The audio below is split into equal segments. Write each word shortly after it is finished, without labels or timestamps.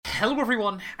Hello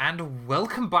everyone, and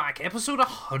welcome back. Episode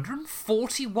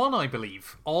 141, I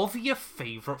believe, of your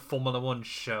favourite Formula 1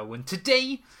 show. And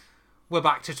today, we're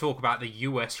back to talk about the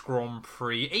US Grand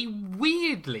Prix. A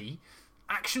weirdly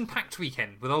action-packed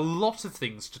weekend with a lot of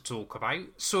things to talk about.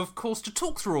 So, of course, to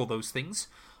talk through all those things,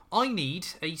 I need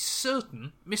a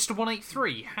certain Mr.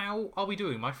 183. How are we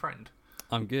doing, my friend?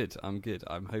 I'm good. I'm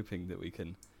hoping that we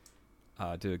can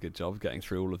do a good job getting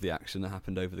through all of the action that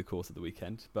happened over the course of the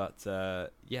weekend. But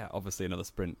yeah, obviously another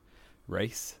sprint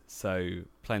race, so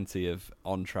plenty of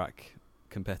on-track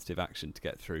competitive action to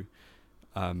get through.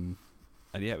 And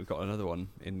yeah, we've got another one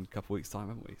in a couple of weeks' time,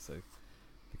 haven't we? So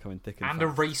becoming thick and fast. A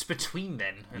race between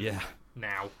then and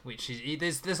now, which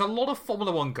is there's a lot of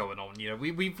Formula 1 going on. You know,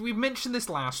 we mentioned this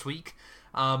last week.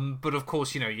 But of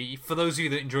course, you know, for those of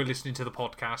you that enjoy listening to the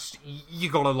podcast, you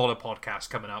got a lot of podcasts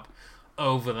coming up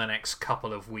over the next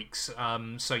couple of weeks.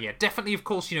 So yeah, definitely, of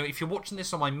course, you know, if you're watching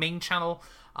this on my main channel,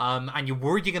 and you're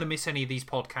worried you're going to miss any of these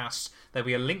podcasts, there'll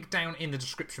be a link down in the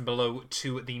description below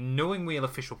to the Knowing Wheel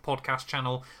official podcast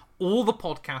channel. All the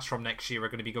podcasts from next year are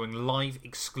going to be going live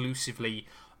exclusively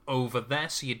over there,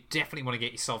 so you definitely want to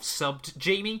get yourself subbed.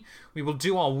 Jamie, we will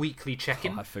do our weekly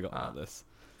check-in. Oh, I forgot about this.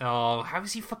 Oh, how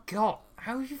has he forgot?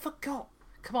 How have you forgot?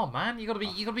 Come on, man! You got to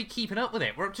be keeping up with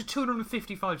it. We're up to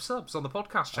 255 subs on the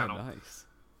podcast channel. Oh, nice.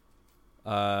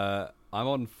 I'm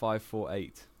on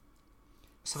 548.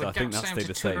 So the gap's down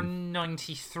to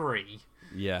 293.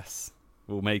 Yes,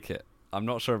 we'll make it. I'm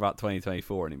not sure about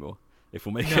 2024 anymore. If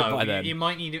we'll make it by then, you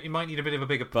might need a bit of a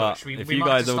bigger but push. If we you might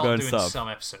guys all start go and doing sub, some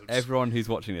episodes. Everyone who's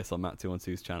watching this on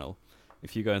Matt212's channel,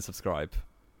 if you go and subscribe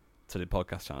to the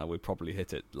podcast channel, we'll probably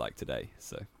hit it like today.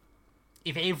 So.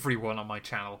 If everyone on my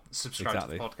channel subscribed to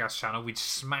the podcast channel, we'd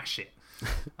smash it.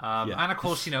 And of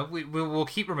course, you know, we'll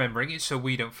keep remembering it so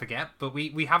we don't forget. But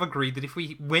we have agreed that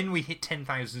when we hit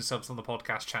 10,000 subs on the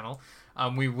podcast channel,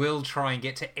 we will try and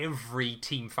get to every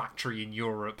team factory in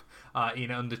Europe in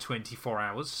under 24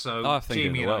 hours. So I think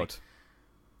in the world.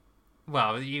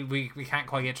 We can't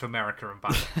quite get to America and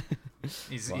back.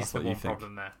 is the one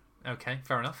problem there? Okay,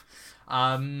 fair enough.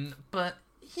 But.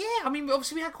 Yeah, I mean,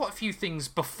 obviously we had quite a few things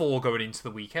before going into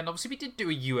the weekend. Obviously we did do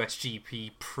a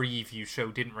USGP preview show,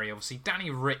 didn't we? Obviously Danny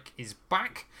Rick is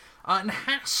back. And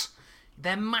Haas,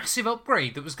 their massive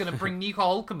upgrade that was going to bring Nico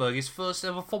Hülkenberg his first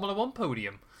ever Formula 1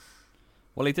 podium.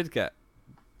 Well, he did get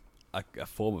a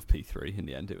form of P3 in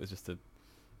the end. It was just a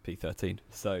P13.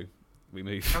 So we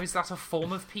moved. How is that a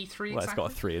form of P3 exactly? Well, it's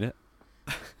got a 3 in it.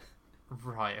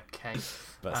 Right, okay.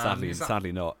 But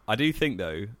sadly not. I do think,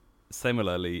 though,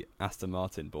 similarly, Aston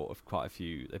Martin bought quite a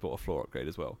few. They bought a floor upgrade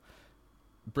as well.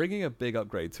 Bringing a big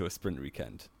upgrade to a sprint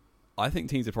weekend, I think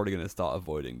teams are probably going to start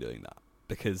avoiding doing that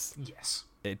because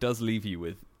it does leave you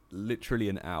with literally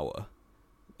an hour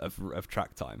of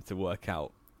track time to work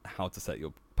out how to set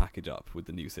your package up with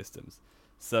the new systems.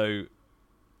 So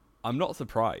I'm not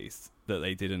surprised that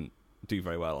they didn't do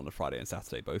very well on the Friday and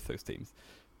Saturday, both those teams.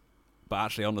 But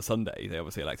actually on the Sunday, they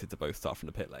obviously elected to both start from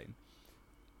the pit lane.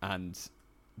 And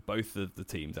both of the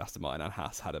teams, Aston Martin and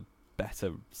Haas, had a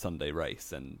better Sunday race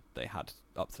than they had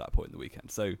up to that point in the weekend.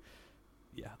 So,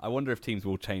 yeah, I wonder if teams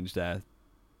will change their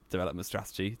development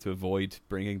strategy to avoid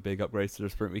bringing big upgrades to the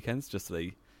sprint weekends, just so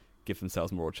they give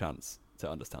themselves more chance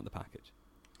to understand the package.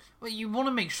 Well, you want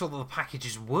to make sure that the package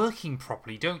is working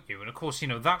properly, don't you? And of course, you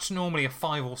know, that's normally a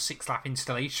 5 or 6 lap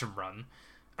installation run,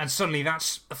 and suddenly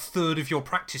that's a third of your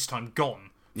practice time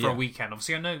gone. For a weekend,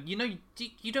 obviously, I know you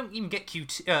don't even get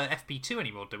FP2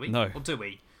 anymore, do we? No, or do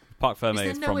we? Parc Ferme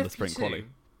is from the sprint quali.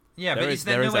 Yeah, but is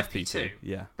there no FP2?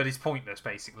 Yeah, but it's pointless,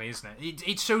 basically, isn't it?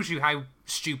 It shows you how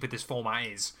stupid this format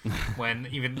is. When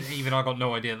even I got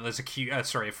no idea that there's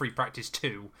a free practice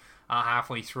 2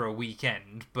 halfway through a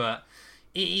weekend, but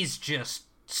it is just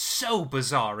so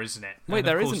bizarre, isn't it? Wait,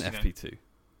 there isn't FP2.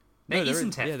 There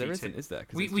isn't FP2. Yeah, there isn't, is there?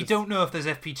 We don't know if there's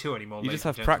FP2 anymore. You just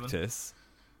have practice.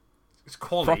 It's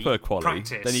quali, proper quali,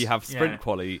 practice. Then you have sprint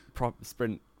quali,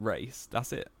 sprint race.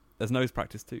 That's it. There's no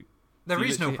practice 2. There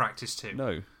is no practice 2.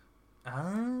 No.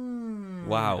 Oh.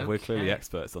 Wow, okay. We're clearly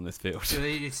experts on this field.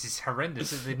 This is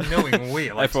horrendous. The knowing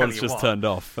wheel. Everyone's just turned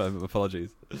off.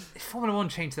 Apologies. Formula 1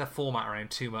 changed their format around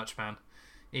too much, man.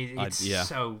 It's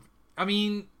so. I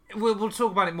mean, we'll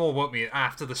talk about it more, won't we,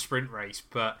 after the sprint race?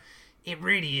 But it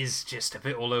really is just a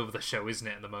bit all over the show, isn't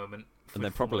it, at the moment? And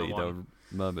then probably the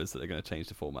murmurs that they're going to change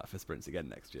the format for sprints again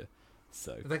next year.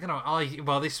 So they're going to.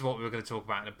 Well, this is what we were going to talk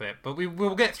about in a bit, but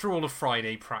we'll get through all of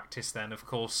Friday practice then. Of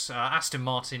course, Aston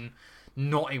Martin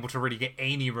not able to really get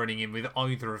any running in with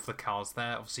either of the cars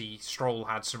there. Obviously, Stroll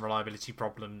had some reliability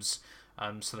problems,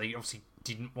 so they obviously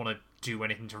didn't want to do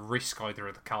anything to risk either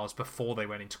of the cars before they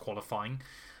went into qualifying.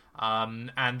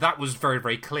 And that was very,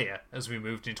 very clear as we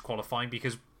moved into qualifying,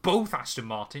 because both Aston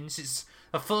Martins, it's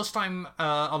the first time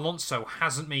Alonso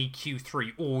hasn't made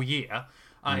Q3 all year,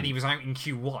 and he was out in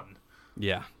Q1.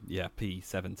 Yeah,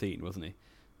 P17, wasn't he?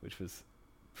 Which was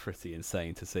pretty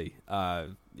insane to see.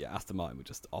 Aston Martin were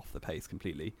just off the pace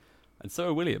completely. And so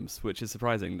are Williams, which is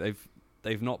surprising.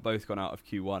 They've not both gone out of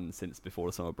Q1 since before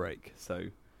the summer break. So,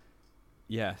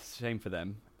 yeah, shame for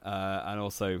them. And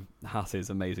also, Haas's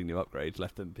amazing new upgrade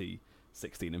left them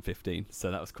P16 and 15.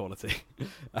 So that was quality.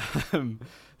 The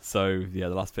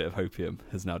last bit of hopium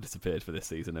has now disappeared for this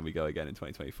season, and we go again in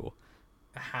 2024.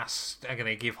 Haas are going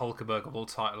to give Hulkenberg a world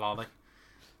title, are they?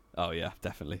 Oh, yeah,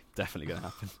 definitely. Definitely going to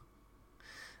happen.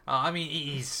 I mean,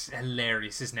 it is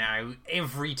hilarious, isn't it? How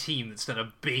every team that's done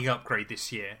a big upgrade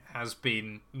this year has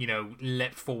been,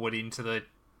 leapt forward into the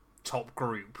top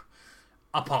group,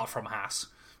 apart from Haas.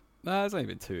 There's only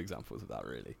been 2 examples of that,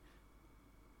 really.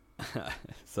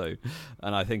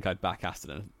 And I think I'd back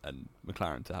Aston and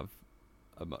McLaren to have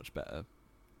a much better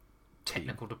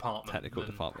technical department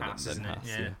than Haas, isn't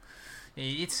it? Yeah.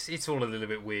 It's all a little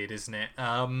bit weird, isn't it?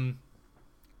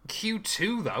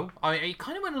 Q2, though, it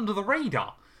kind of went under the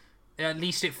radar. At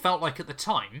least it felt like at the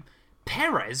time.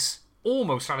 Perez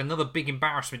almost had another big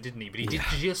embarrassment, didn't he? But he did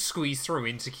just squeeze through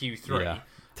into Q3. Yeah.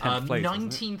 10th place,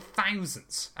 19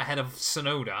 thousandths ahead of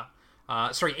Tsunoda.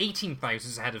 18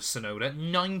 thousandths ahead of Tsunoda.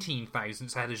 19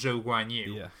 thousandths ahead of Zhou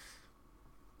Guanyu.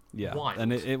 Yeah. Wild.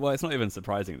 And it's not even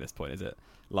surprising at this point, is it?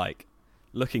 Like,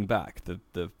 looking back,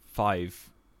 the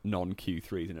 5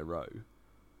 non-Q3s in a row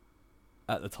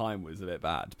at the time was a bit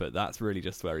bad, but that's really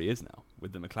just where he is now,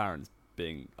 with the McLarens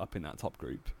being up in that top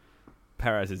group.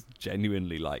 Perez is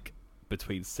genuinely like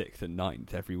between 6th and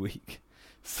 9th every week.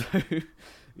 So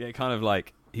yeah, kind of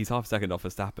like he's half a second off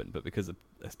Verstappen, but because of,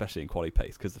 especially in quali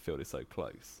pace, because the field is so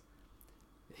close,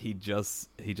 he just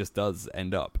does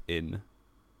end up in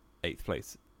 8th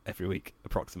place every week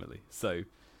approximately. So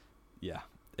yeah,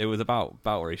 it was about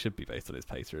where he should be based on his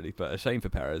pace, really. But a shame for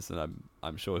Perez, and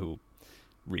I'm sure he'll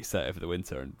reset over the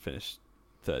winter and finish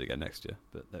 3rd again next year.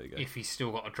 But there we go. If he's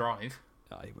still got to drive.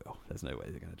 He will. There's no way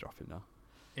they're going to drop him now.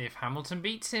 If Hamilton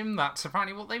beats him, that's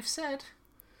apparently what they've said.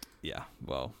 Yeah,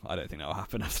 well, I don't think that'll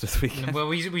happen after this weekend. Well,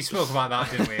 we spoke about that,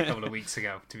 didn't we, a couple of weeks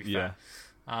ago, to be fair.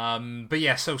 But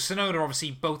yeah, so Tsunoda,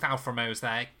 obviously, both Alfa Romeos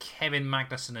there. Kevin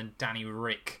Magnussen and Danny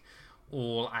Rick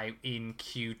all out in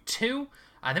Q2.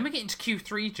 And then we get into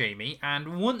Q3, Jamie,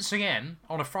 and once again,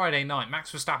 on a Friday night,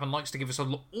 Max Verstappen likes to give us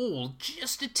all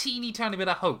just a teeny tiny bit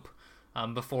of hope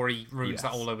before he ruins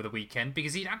that all over the weekend,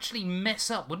 because he'd actually mess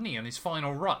up, wouldn't he, on his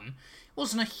final run. It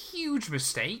wasn't a huge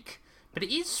mistake, but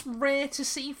it is rare to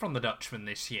see from the Dutchman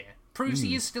this year. Proves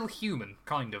he is still human,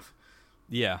 kind of.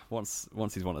 Yeah, once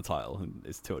he's won a title and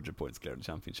is 200 points clear in the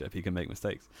championship, he can make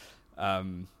mistakes.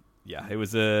 It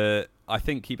was I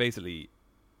think he basically...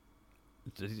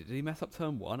 Did he mess up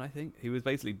turn 1, I think? He was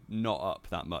basically not up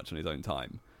that much on his own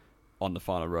time on the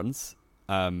final runs.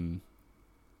 And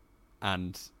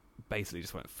basically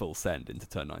just went full send into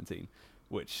turn 19,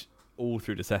 which all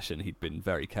through the session he'd been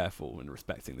very careful and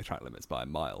respecting the track limits by a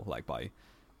mile, like by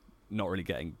not really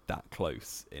getting that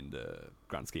close in the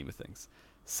grand scheme of things.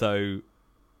 So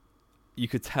you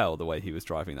could tell the way he was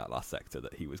driving that last sector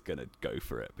that he was going to go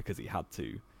for it because he had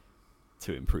to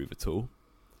improve a tool.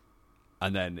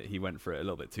 And then he went for it a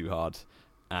little bit too hard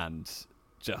and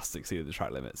just exceeded the track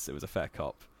limits. It was a fair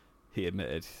cop. He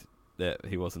admitted that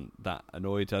he wasn't that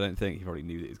annoyed, I don't think. He probably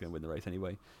knew that he was going to win the race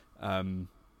anyway. He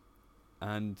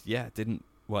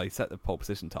set the pole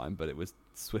position time, but it was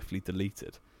swiftly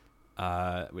deleted,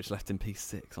 which left him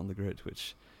P6 on the grid,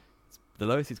 which is the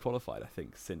lowest he's qualified, I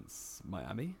think, since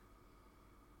Miami.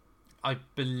 I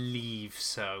believe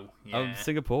so, yeah.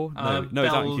 Singapore? No,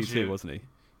 he's out in Q2, wasn't he?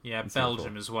 Yeah,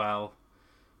 Belgium as well.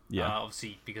 Yeah.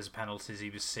 Obviously, because of penalties, he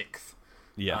was 6th.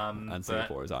 Yeah, and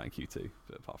Singapore is out in Q2,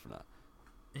 but apart from that.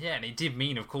 Yeah, and it did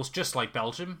mean, of course, just like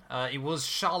Belgium, it was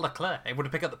Charles Leclerc able to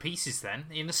pick up the pieces then,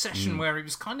 in a session where it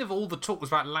was kind of all the talk was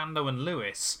about Lando and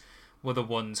Lewis were the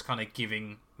ones kind of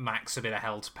giving Max a bit of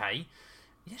hell to pay.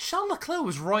 Yeah, Charles Leclerc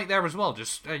was right there as well,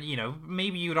 just,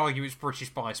 maybe you would argue it's British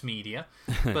bias media,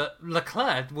 but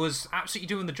Leclerc was absolutely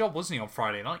doing the job, wasn't he, on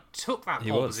Friday night? Took that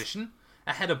pole position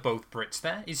ahead of both Brits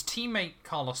there. His teammate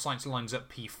Carlos Sainz lines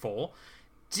up P4.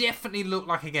 Definitely looked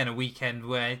like, again, a weekend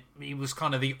where he was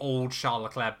kind of the old Charles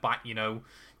Leclerc back,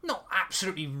 not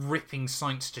absolutely ripping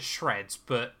Sainz to shreds,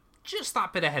 but just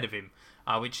that bit ahead of him,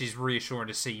 which is reassuring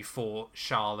to see for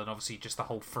Charles and obviously just the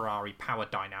whole Ferrari power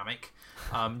dynamic.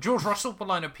 George Russell will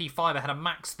line up P5 ahead of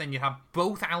Max. Then you have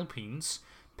both Alpines,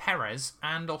 Perez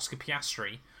and Oscar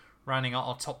Piastri rounding out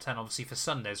our top 10, obviously, for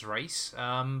Sunday's race.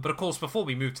 But, of course, before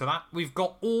we move to that, we've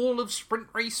got all of Sprint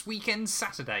Race Weekend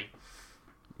Saturday.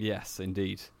 Yes,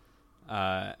 indeed.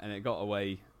 And it got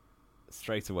away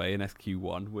straight away in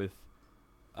SQ1 with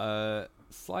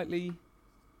slightly,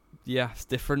 it's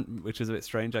different, which is a bit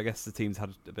strange. I guess the teams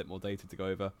had a bit more data to go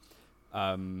over.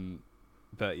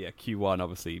 But yeah, Q1,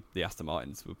 obviously, the Aston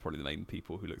Martins were probably the main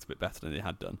people who looked a bit better than they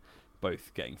had done,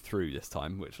 both getting through this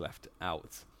time, which left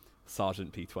out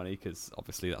Sargent P20, because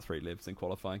obviously that's where he lives in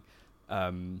qualifying.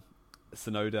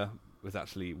 Sonoda was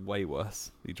actually way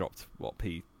worse. He dropped,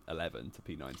 P11 to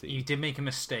P19. You did make a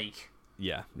mistake.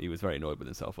 Yeah, he was very annoyed with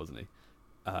himself, wasn't he?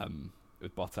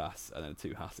 With Bottas and then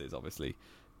 2 Hasses, obviously,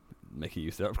 making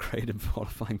use of their upgrade and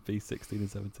qualifying P16 and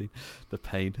 17. The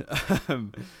pain.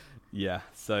 Yeah,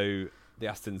 so the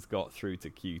Astons got through to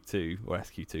Q2, or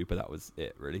SQ2, but that was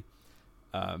it, really.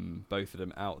 Both of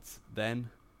them out then,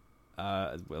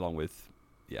 along with,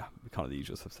 kind of the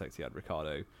usual suspects. You had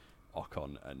Ricciardo,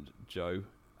 Ocon, and Joe,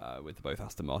 with both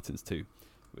Aston Martins too,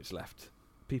 which left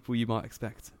people you might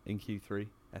expect in Q3,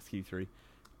 SQ3.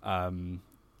 And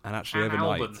actually and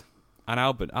overnight... Albon. And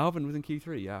Albon was in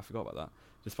Q3, I forgot about that.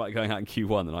 Despite going out in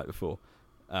Q1 the night before.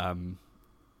 And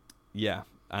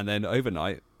then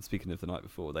overnight, speaking of the night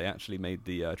before, they actually made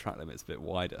the track limits a bit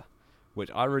wider, which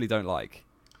I really don't like.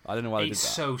 I don't know why they did that.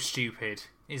 It's so stupid,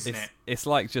 isn't it? It's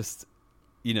like just,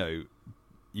 you've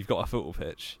got a football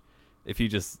pitch. If you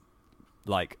just,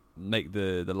 make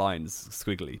the lines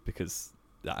squiggly, because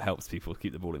that helps people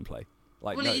keep the ball in play.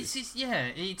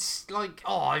 It's like,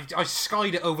 I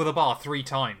skied it over the bar 3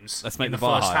 times. Let's make in the the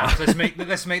bar first higher. half.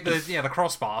 Let's make the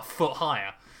crossbar a foot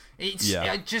higher.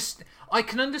 I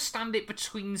can understand it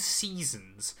between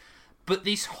seasons, but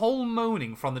this whole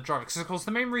moaning from the driver, because of course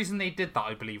the main reason they did that,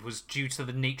 I believe, was due to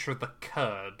the nature of the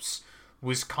curbs,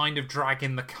 was kind of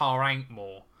dragging the car out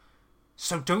more.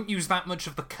 So don't use that much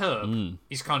of the curb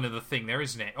is kind of the thing there,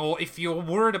 isn't it? Or if you're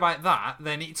worried about that,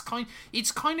 then it's kind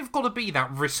of got to be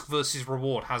that risk versus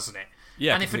reward, hasn't it?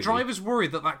 Yeah. And completely. if a driver's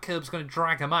worried that curb's going to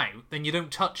drag him out, then you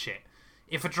don't touch it.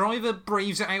 If a driver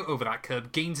braves it out over that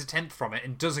curb, gains a 10th from it,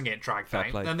 and doesn't get dragged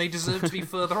out, then they deserve to be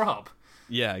further up.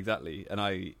 Yeah, exactly. And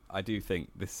I do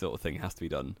think this sort of thing has to be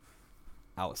done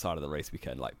outside of the race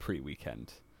weekend, like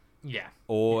pre-weekend. Yeah.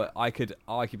 Or I could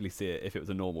arguably see it if it was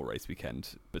a normal race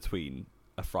weekend between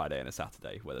a Friday and a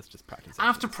Saturday, where there's just practice.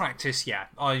 After practice, yeah.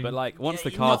 But once the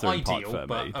cars are in Parc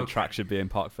Fermé, the track should be in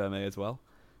Parc Fermé as well.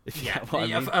 If you get what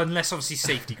I mean. Unless obviously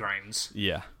safety grounds.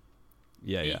 Yeah.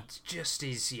 It just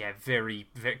is, very,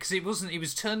 very... Because it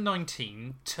was turn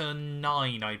 19, turn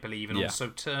 9, I believe, and also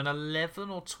turn 11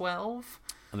 or 12.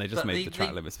 And they just made the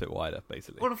track limits a bit wider,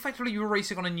 basically. Well, effectively, you were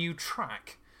racing on a new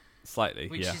track. Slightly,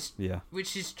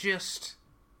 Which is just...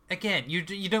 Again, you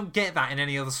don't get that in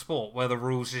any other sport, where the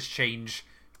rules just change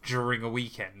during a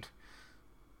weekend.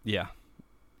 Yeah.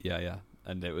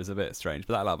 And it was a bit strange,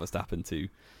 but that allowed Verstappen to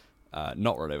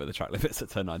not run over the track limits at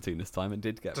turn 19 this time, and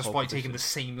did get just pole by position. taking the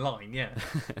same line, yeah.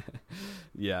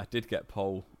 Yeah, did get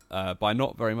pole by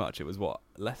not very much. It was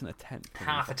less than a tenth,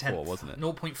 half a tenth, wasn't it?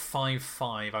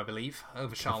 0.55, I believe,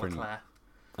 over Charles Leclerc.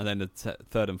 And then the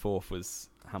third and fourth was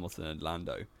Hamilton and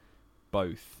Lando,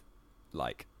 both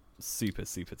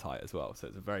super tight as well. So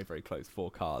it's a very, very close 4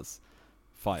 cars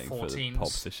fighting for the pole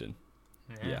position.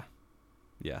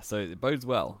 Yeah. So it bodes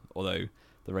well, although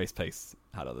the race pace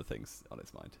had other things on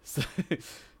its mind. So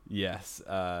yes,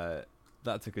 that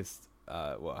took us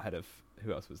ahead of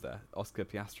who else was there. Oscar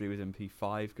Piastri was in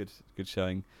P5. Good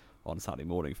showing on Saturday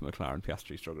morning for McLaren.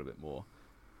 Piastri struggled a bit more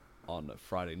on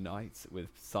Friday night with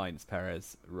Sainz,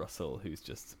 Perez, Russell, who's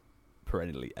just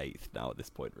perennially 8th now at this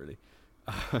point, really.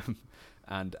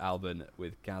 And Albon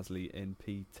with Gasly in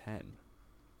P10.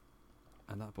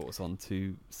 And that brought us on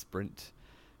to sprint.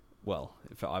 Well,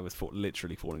 in fact, I was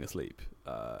literally falling asleep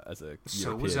as a So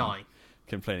European, was I.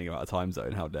 complaining about a time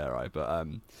zone. How dare I? But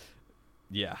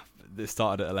this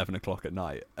started at 11 o'clock at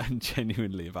night, and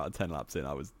genuinely about 10 laps in,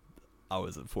 I was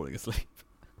falling asleep.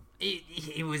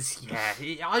 It was,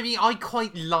 I mean, I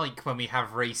quite like when we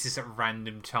have races at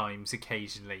random times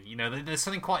occasionally. There's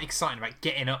something quite exciting about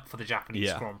getting up for the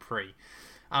Japanese Grand Prix.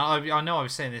 I know I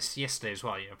was saying this yesterday as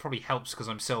well. It probably helps because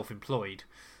I'm self-employed.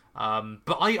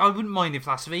 But I wouldn't mind if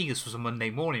Las Vegas was a Monday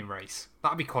morning race.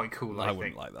 That'd be quite cool, I think.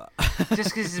 Wouldn't like that.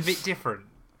 Just because it's a bit different.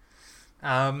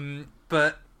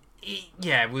 But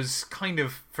it was kind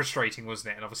of frustrating,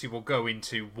 wasn't it? And obviously we'll go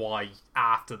into why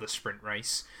after the sprint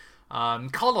race.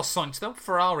 Carlos Sainz, though,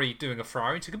 Ferrari doing a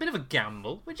Ferrari, took a bit of a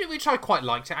gamble, which I quite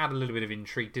liked. To add a little bit of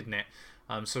intrigue, didn't it?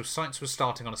 So Sainz was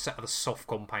starting on a set of the soft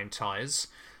compound tyres.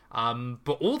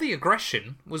 But all the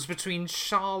aggression was between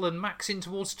Charles and Max in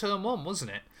towards turn 1,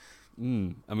 wasn't it?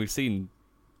 And we've seen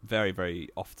very, very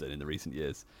often in the recent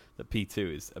years that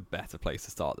P2 is a better place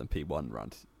to start than P1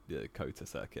 around the COTA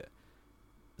circuit.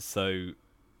 So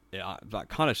that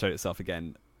kind of showed itself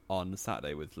again on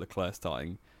Saturday with Leclerc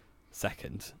starting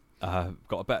second. Got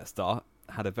a better start,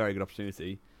 had a very good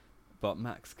opportunity, but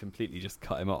Max completely just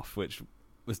cut him off, which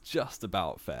was just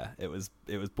about fair. It was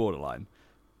borderline,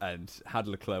 and had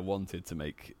Leclerc wanted to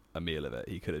make a meal of it,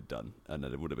 he could have done, and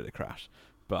then it would have been a crash.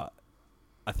 But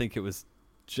I think it was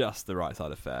just the right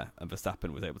side of fair, and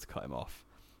Verstappen was able to cut him off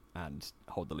and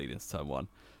hold the lead into turn one,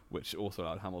 which also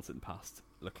allowed Hamilton past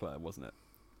Leclerc, wasn't it?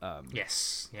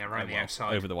 Yes, yeah, right on the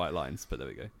outside. Over the white lines, but there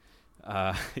we go.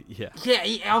 Yeah,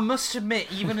 I must admit,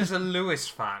 even as a Lewis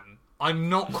fan, I'm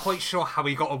not quite sure how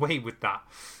he got away with that.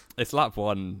 It's lap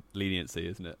 1 leniency,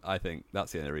 isn't it? I think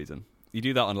that's the only reason. You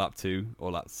do that on lap 2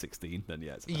 or lap 16, then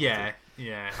yeah, it's a penalty.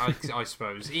 Yeah, I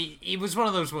suppose. It was one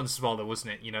of those ones as well, though,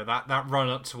 wasn't it? You know, that run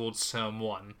up towards turn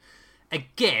 1.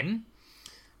 Again,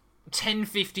 10,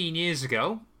 15 years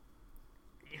ago,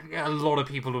 a lot of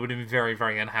people would have been very,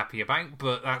 very unhappy about,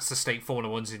 but that's the state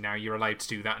Formula 1's in now. You're allowed to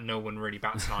do that, and no one really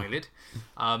bats an eyelid.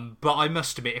 But I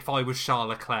must admit, if I was Charles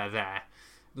Leclerc there,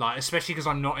 like, especially because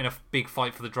I'm not in a big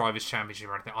fight for the Drivers' Championship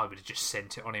or anything, I would have just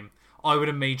sent it on him. I would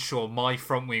have made sure my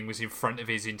front wing was in front of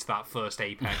his into that first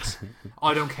apex.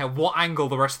 I don't care what angle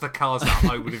the rest of the car's at,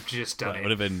 I would have just done it. It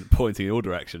would have been pointing in all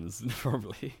directions,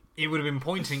 probably. It would have been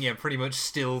pointing, pretty much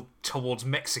still towards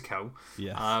Mexico.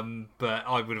 Yes. But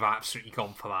I would have absolutely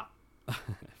gone for that.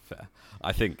 Fair.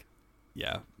 I think,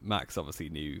 Max obviously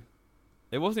knew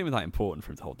it wasn't even that important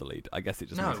for him to hold the lead. I guess it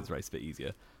just makes his race a bit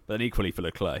easier. But then equally for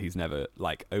Leclerc, he's never,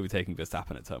 overtaking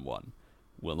Verstappen at turn 1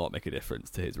 will not make a difference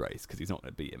to his race because he's not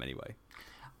going to beat him anyway.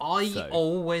 I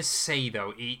always say,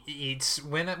 though, it's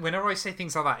whenever I say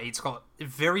things like that, it's got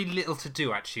very little to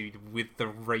do, actually, with the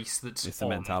race that's It's the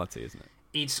mentality, isn't it?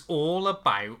 It's all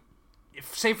about,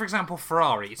 say, for example,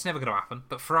 Ferrari. It's never going to happen,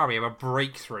 but Ferrari have a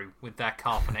breakthrough with their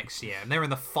car for next year, and they're in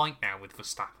the fight now with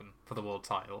Verstappen for the world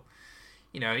title.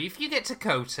 You know, if you get to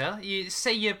COTA,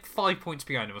 say you're 5 points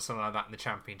behind him or something like that in the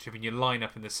championship, and you line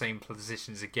up in the same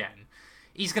positions again,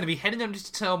 he's going to be heading up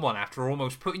to turn 1 after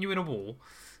almost putting you in a wall,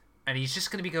 and he's just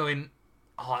going to be going,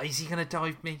 is he going to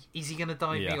dive me? Is he going to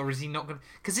dive me, or is he not going to?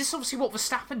 Because this is obviously what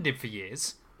Verstappen did for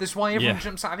years. That's why everyone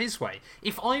jumps out of his way.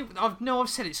 If I've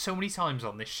said it so many times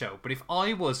on this show, but if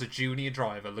I was a junior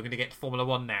driver looking to get to Formula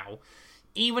 1 now,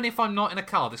 even if I'm not in a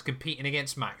car that's competing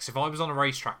against Max, if I was on a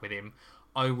racetrack with him,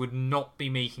 I would not be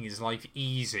making his life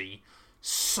easy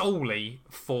solely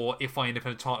for if I end up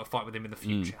in a title fight with him in the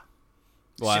future.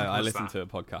 Well, I listened to a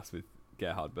podcast with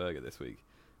Gerhard Berger this week,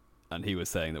 and he was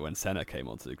saying that when Senna came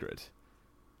onto the grid,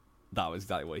 that was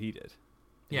exactly what he did.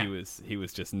 Yeah. He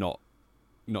was just not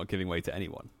giving way to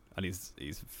anyone, and he's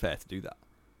fair to do that.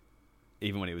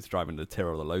 Even when he was driving the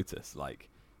Tyrrell or the Lotus,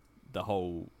 the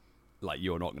whole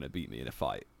you're not going to beat me in a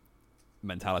fight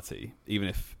mentality, even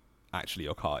if actually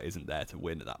your car isn't there to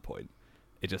win at that point,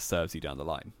 it just serves you down the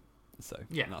line. So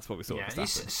and that's what we saw. Yeah,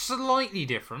 it's slightly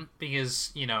different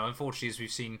because, unfortunately, as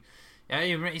we've seen,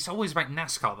 it's always about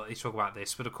NASCAR that they talk about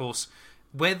this, but of course,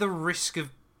 where the risk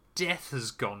of death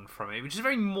has gone from it, which is a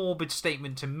very morbid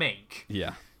statement to make,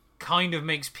 kind of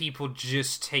makes people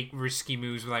just take risky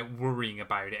moves without worrying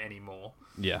about it anymore.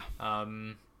 Yeah.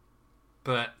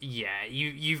 But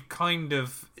you've kind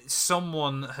of,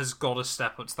 someone has got to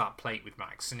step up to that plate with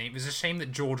Max, and it was a shame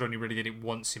that George only really did it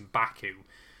once in Baku.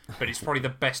 But it's probably the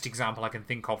best example I can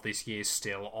think of this year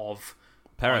still of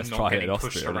Perez tried it at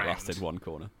Austria and it lasted one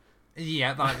corner.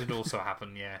 Yeah, that did also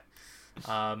happen, yeah.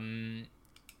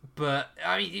 But,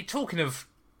 I mean, talking of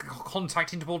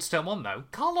contacting towards turn 1, though,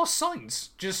 Carlos Sainz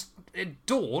just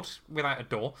adored, without a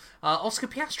door, Oscar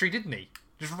Piastri, didn't he?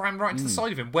 Just ran right into the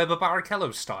side of him, Weber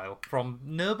Barrichello style, from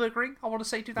Nürburgring, I want to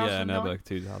say 2009. Yeah, Nürburgring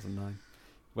 2009.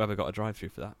 Weber got a drive-through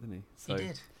for that, didn't he? So, he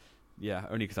did. Yeah,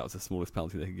 only because that was the smallest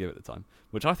penalty they could give at the time,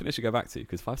 which I think they should go back to,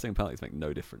 because 5-second penalties make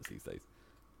no difference these days.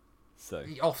 So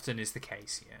it often is the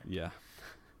case, yeah.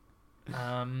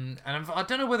 And I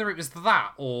don't know whether it was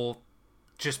that or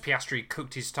just Piastri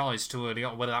cooked his tyres too early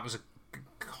on, whether that was a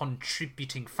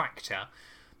contributing factor.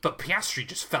 But Piastri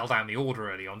just fell down the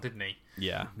order early on, didn't he?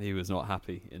 Yeah, he was not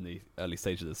happy in the early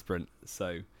stage of the sprint.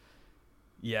 So,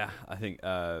 yeah, I think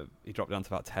he dropped down to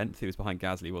about 10th. He was behind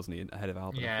Gasly, wasn't he, ahead of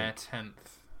Albon? Yeah, 10th,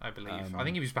 I believe. I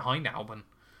think he was behind Albon.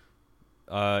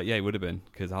 Yeah, he would have been,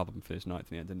 because Albon finished 9th in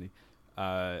the end, didn't he?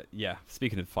 Yeah,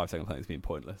 speaking of 5-second penalties being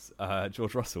pointless,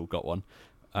 George Russell got one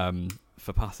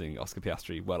for passing Oscar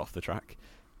Piastri well off the track.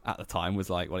 At the time, was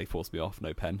like, well, he forced me off,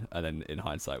 no pen. And then in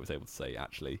hindsight, was able to say,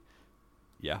 actually,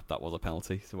 yeah, that was a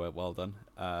penalty, so well done.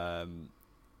 And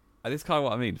it's kind of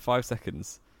what I mean. 5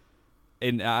 seconds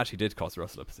It actually did cost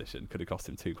Russell a position. Could have cost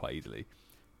him 2 quite easily.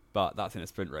 But that's in a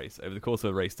sprint race. Over the course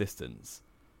of a race distance,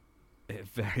 it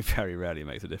very, very rarely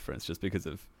makes a difference just because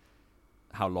of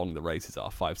how long the races are.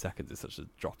 5 seconds is such a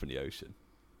drop in the ocean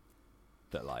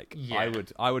that, like,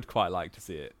 I would quite like to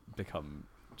see it become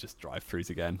just drive-throughs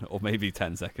again, or maybe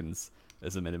 10 seconds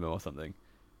as a minimum or something.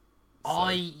 So.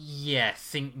 I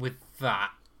think with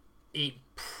that, it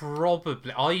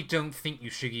probably... I don't think you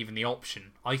should give them the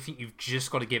option. I think you've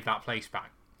just got to give that place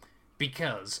back.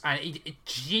 Because, and it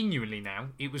genuinely now,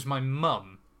 it was my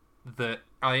mum that...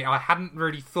 I hadn't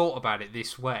really thought about it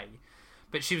this way.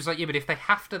 But she was like, yeah, but if they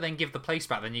have to then give the place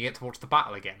back, then you get to watch the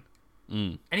battle again.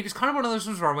 Mm. And it was kind of one of those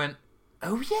ones where I went,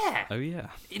 oh yeah. Oh yeah.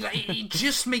 It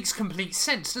just makes complete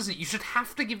sense, doesn't it? You should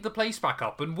have to give the place back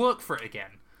up and work for it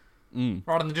again.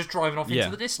 Rather than just driving off into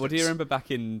the distance. Well, do you remember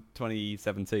back in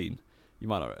 2017? You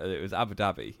might not. It was Abu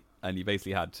Dhabi, and you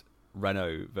basically had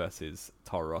Renault versus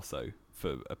Toro Rosso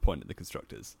for a point at the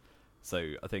constructors.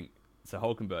 So I think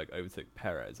Hülkenberg overtook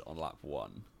Perez on lap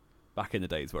 1. Back in the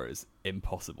days where it was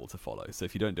impossible to follow. So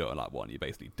if you don't do it on lap 1, you're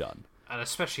basically done. And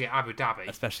especially at Abu Dhabi.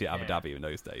 Especially at Abu Dhabi in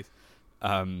those days.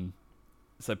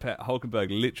 So Hülkenberg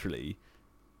literally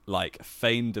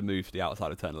feigned a move to the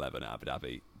outside of turn 11 at Abu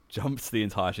Dhabi, jumped the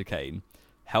entire chicane,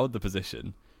 held the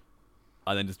position,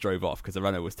 and then just drove off because the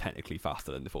Renault was technically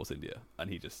faster than the Force India, and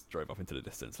he just drove off into the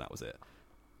distance, and that was it.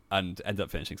 And ended up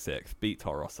finishing 6th, beat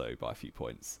Toro Rosso by a few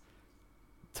points,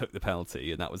 took the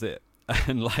penalty, and that was it.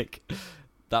 And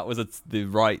that was the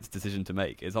right decision to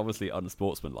make. It's obviously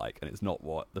unsportsmanlike, and it's not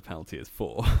what the penalty is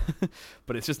for.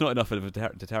 But it's just not enough of a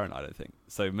deterrent, I don't think.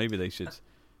 So maybe they should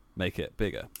make it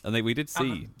bigger. And we did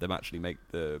see them actually make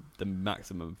the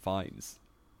maximum fines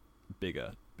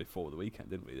bigger before the weekend,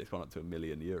 didn't we? They've gone up to €1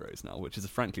 million now, which is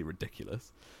frankly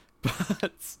ridiculous.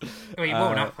 But I mean, it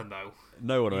won't happen though.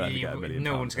 No one will ever get £1 million.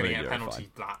 No one's going to get a penalty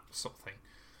for that sort of thing.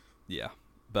 Yeah,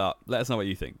 but let us know what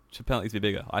you think. Should penalties be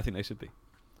bigger? I think they should be.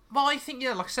 Well, I think,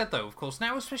 like I said though, of course,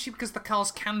 now especially because the cars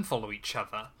can follow each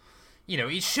other,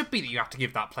 it should be that you have to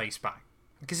give that place back.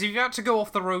 Because if you had to go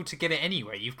off the road to get it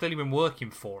anyway, you've clearly been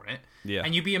working for it. Yeah.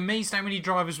 And you'd be amazed how many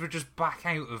drivers would just back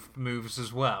out of moves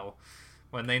as well,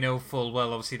 when they know full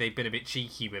well, obviously, they've been a bit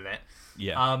cheeky with it.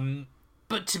 Yeah.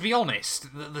 But to be honest,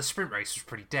 the sprint race was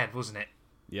pretty dead, wasn't it?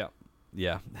 Yeah.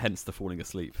 Yeah. Hence the falling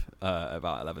asleep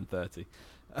about 11:30.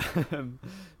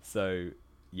 So,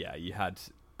 yeah, you had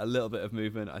a little bit of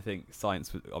movement. I think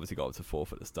Sainz obviously got up to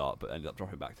 4th at the start, but ended up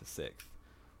dropping back to 6th.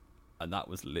 And that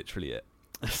was literally it.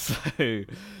 So,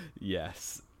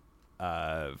 yes,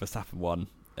 Verstappen won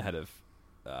ahead of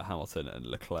Hamilton and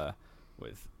Leclerc,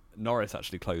 with Norris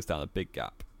actually closed down a big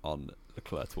gap on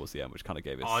Leclerc towards the end, which kind of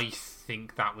gave us... I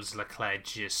think that was Leclerc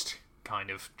just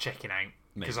kind of checking out,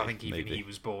 because I think even he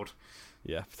was bored.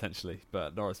 Yeah, potentially.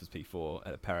 But Norris was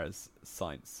P4, Perez,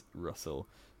 Sainz, Russell,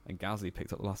 and Gasly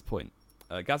picked up the last point.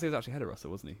 Gasly was actually ahead of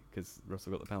Russell, wasn't he? Because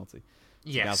Russell got the penalty.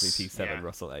 So yes. Gasly P7,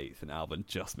 Russell 8th, and Albon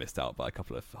just missed out by a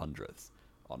couple of hundredths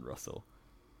on Russell.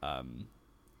 And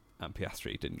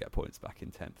Piastri didn't get points back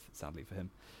in 10th, sadly for him.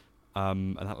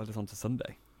 And that led us on to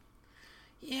Sunday.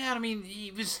 Yeah, I mean,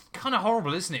 it was kind of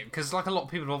horrible, isn't it? Because like a lot of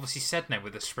people have obviously said now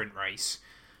with the sprint race,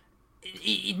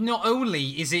 it not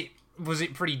only was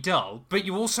it pretty dull, but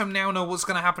you also now know what's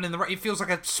going to happen in the race. It feels like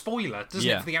a spoiler, doesn't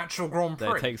it, for the actual Grand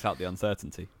Prix? It takes out the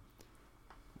uncertainty.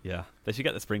 Yeah, they should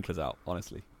get the sprinklers out,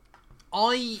 honestly.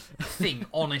 I think,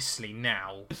 honestly,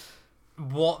 now,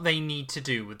 what they need to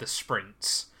do with the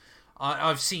sprints,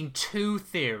 I've seen 2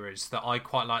 theories that I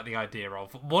quite like the idea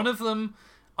of. One of them,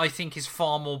 I think, is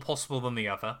far more possible than the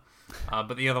other,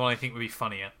 but the other one I think would be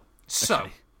funnier. So,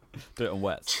 okay. Do it on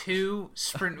wets. 2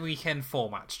 sprint weekend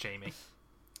formats, Jamie.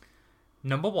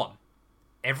 Number 1,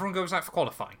 everyone goes out for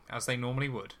qualifying, as they normally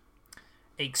would,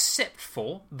 except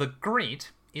for the grid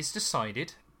is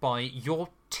decided by your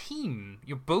team,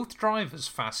 your both drivers'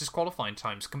 fastest qualifying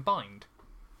times combined.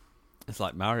 It's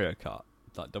like Mario Kart,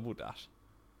 like Double Dash.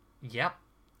 Yep.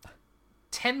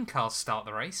 10 cars start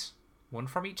the race, 1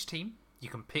 from each team. You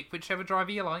can pick whichever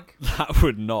driver you like. That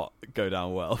would not go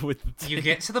down well with the teams. You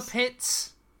get to the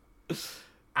pits,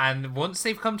 and once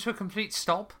they've come to a complete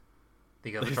stop,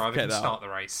 the other driver can start the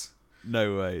race.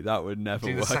 No way, that would never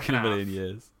work in a million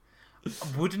years.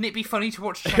 Wouldn't it be funny to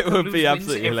watch Checo It would be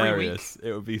absolutely hilarious.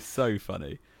 It would be so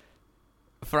funny.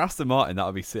 For Aston Martin, that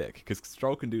would be sick, because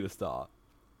Stroll can do the start.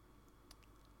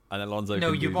 And Alonso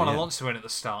can do you'd want Alonso in at the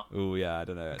start. Oh, yeah, I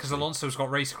don't know. Because Alonso's got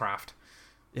racecraft.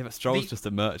 Yeah, but Stroll's just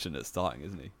a merchant at starting,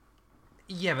 isn't he?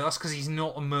 Yeah, but that's because he's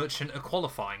not a merchant at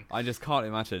qualifying. I just can't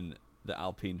imagine the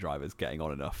Alpine drivers getting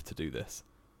on enough to do this.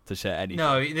 to share anything.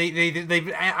 No,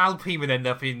 they Alpine would end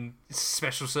up in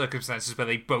special circumstances where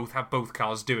they both have both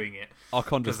cars doing it.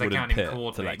 Ocon just wouldn't pit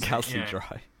to let Gasly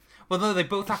dry. Well, no, they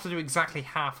both have to do exactly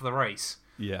half of the race.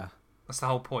 Yeah. That's the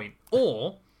whole point.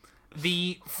 Or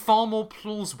the far more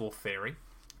plausible theory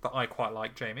that I quite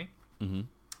like, Jamie. Mm-hmm.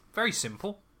 Very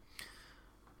simple.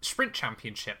 Sprint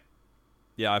championship.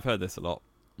 Yeah, I've heard this a lot.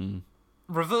 Mm.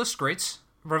 Reverse grids.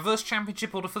 Reverse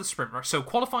championship order for the sprint race. So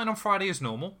qualifying on Friday is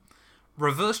normal.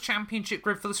 Reverse championship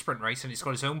grid for the sprint race, and it's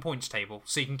got its own points table.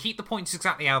 So you can keep the points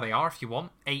exactly how they are if you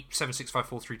want. 8, 7, 6, 5,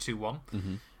 4, 3, 2, 1.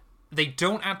 Mm-hmm. They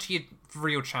don't add to your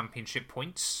real championship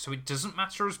points, so it doesn't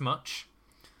matter as much.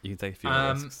 You can take a few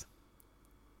risks.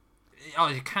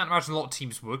 I can't imagine a lot of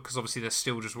teams would, because obviously they're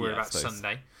still just worried about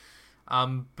Sunday.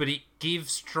 But it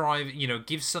gives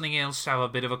gives something else to have a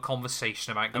bit of a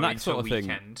conversation about going into a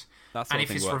weekend. And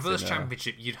if it's reverse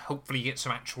championship, you'd hopefully get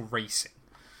some actual racing.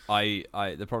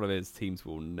 The problem is teams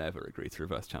will never agree to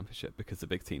reverse championship because the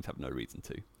big teams have no reason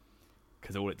to.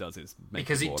 Because all it does is make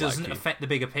because it more it doesn't likely. affect the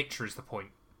bigger picture is the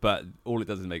point. But all it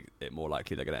does is make it more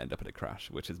likely they're going to end up in a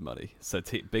crash, which is money. So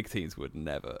big teams would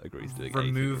never agree to doing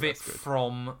anything. Remove it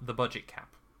from the budget cap.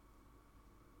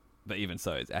 But even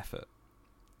so, it's effort.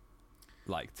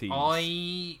 Like teams.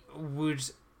 I would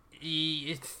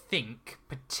think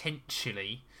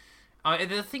potentially.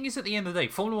 The thing is, at the end of the day,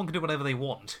 Formula 1 can do whatever they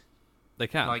want. They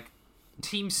can. Like,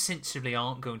 teams sensibly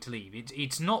aren't going to leave.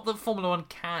 It's not that Formula 1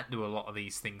 can't do a lot of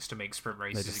these things to make sprint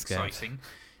races exciting.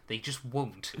 They just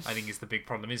won't, I think, is the big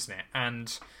problem, isn't it?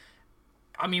 And,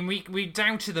 I mean, we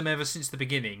doubted them ever since the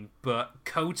beginning, but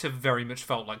COTA very much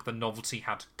felt like the novelty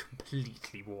had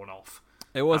completely worn off.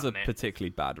 It was a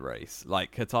particularly bad race.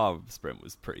 Like, Qatar sprint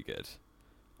was pretty good.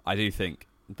 I do think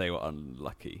they were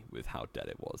unlucky with how dead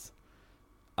it was.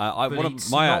 My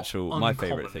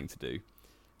favourite thing to do,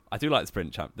 I do like the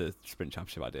sprint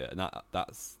championship idea, and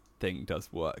that thing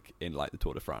does work in like the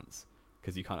Tour de France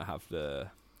because you kind of have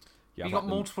you've got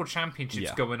multiple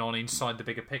championships going on inside the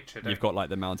bigger picture. You've got like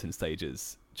the mountain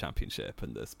stages championship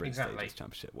and the sprint stages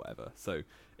championship, whatever. So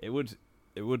it would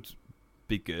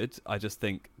be good. I just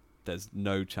think there's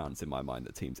no chance in my mind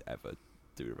that teams ever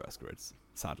do reverse grids.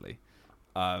 Sadly,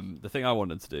 the thing I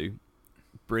wanted to do,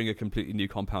 bring a completely new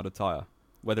compounded tyre,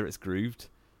 whether it's grooved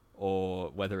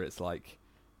or whether it's like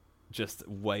just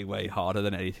way, way harder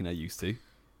than anything they're used to.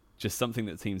 Just something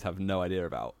that teams have no idea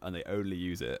about, and they only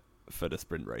use it for the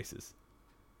sprint races.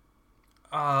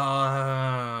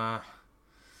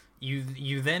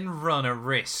 You then run a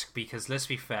risk, because let's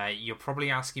be fair, you're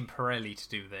probably asking Pirelli to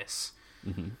do this.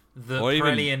 Mm-hmm. That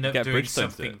Pirelli end up doing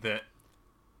something that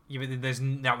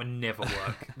that would never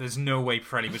work. There's no way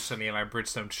Pirelli would suddenly allow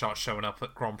Bridgestone to start showing up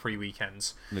at Grand Prix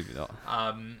weekends. Maybe not.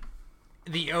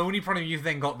 The only problem you've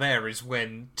then got there is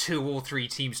when 2 or 3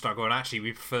 teams start going, actually,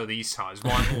 we prefer these tyres.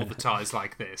 Why aren't all the tyres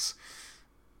like this?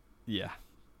 Yeah,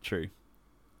 true.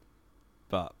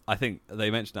 But I think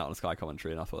they mentioned that on Sky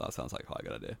Commentary, and I thought that sounds like quite a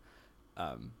good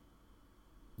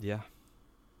idea.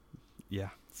 Yeah.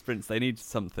 Sprints, they need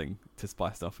something to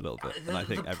spice stuff a little bit, and I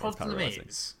think everyone's kind of realising.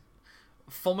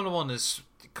 Formula 1 has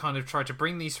kind of tried to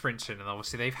bring these sprints in, and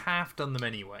obviously they've half done them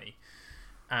anyway.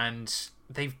 And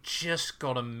they've just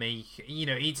got to make,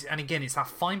 it's that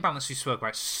fine balance we spoke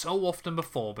about so often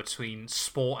before between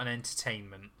sport and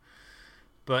entertainment.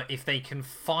 But if they can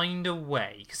find a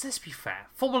way, because let's be fair,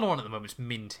 Formula 1 at the moment is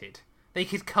minted. They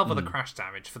could cover the crash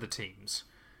damage for the teams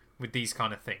with these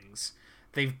kind of things.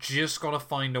 They've just got to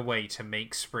find a way to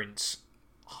make sprints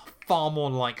far more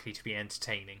likely to be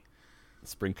entertaining.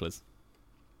 Sprinklers.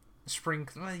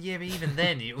 Well, yeah, but even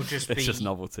then it will just be... It's just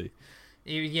novelty.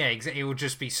 Yeah, exactly. It will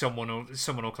just be someone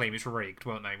will claim it's rigged,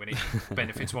 won't they, when it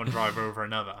benefits one driver over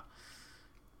another.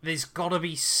 There's got to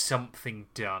be something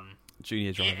done.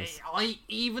 Junior drivers. I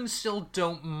even still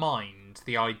don't mind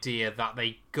the idea that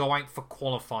they go out for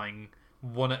qualifying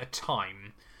one at a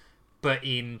time, but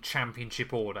in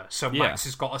championship order. So Max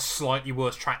has got a slightly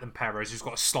worse track than Perez, who's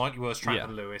got a slightly worse track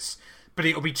than Lewis. But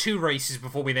it'll be 2 races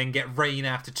before we then get rain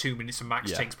after 2 minutes and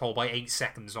Max takes pole by 8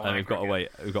 seconds. And we've got to wait.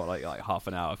 We've got like half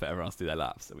an hour for everyone else to do their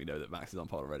laps, and we know that Max is on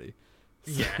pole already.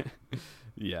 So,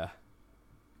 yeah.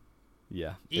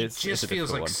 It just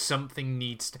feels like something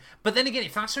needs to... But then again,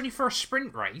 if that's only for a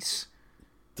sprint race,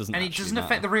 it doesn't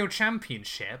affect the real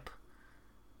championship,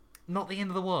 not the end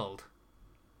of the world.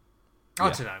 I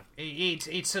don't know.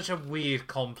 It's such a weird,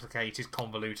 complicated,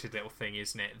 convoluted little thing,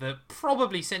 isn't it? That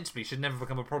probably sensibly should never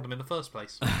become a problem in the first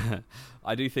place.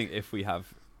 I do think if we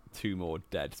have 2 more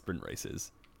dead sprint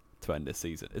races to end this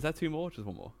season... Is that 2 more or just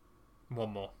 1 more? 1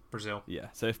 more. Brazil. Yeah,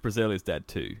 so if Brazil is dead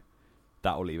too,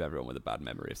 that will leave everyone with a bad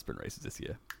memory of sprint races this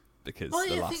year. Because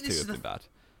the last 2 have been bad.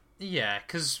 Yeah,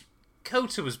 because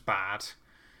Kota was bad.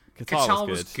 Qatar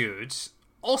was good.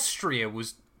 Austria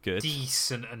was good,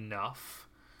 decent enough.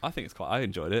 I think I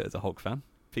enjoyed it as a Hulk fan.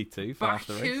 P2 for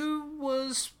after the race. Baku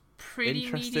was pretty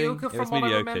Interesting. mediocre from what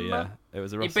I remember. Yeah. It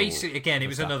was a Russell. It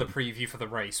was another preview for the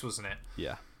race, wasn't it?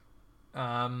 Yeah.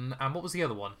 And what was the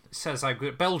other one? It says how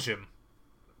good Belgium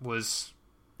was.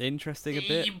 Interesting a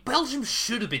bit. Belgium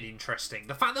should have been interesting.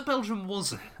 The fact that Belgium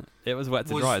wasn't. It was wet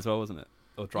to dry as well, wasn't it?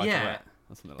 Or dry to wet.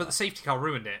 Or something like but the safety car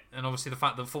ruined it. And obviously the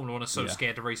fact that Formula 1 are so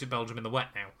scared to race at Belgium in the wet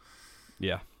now.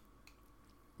 Yeah.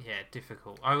 Yeah,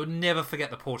 difficult. I would never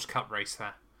forget the Porsche Cup race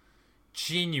there.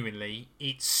 Genuinely,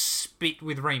 it spit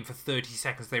with rain for 30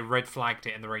 seconds. They red flagged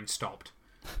it and the rain stopped.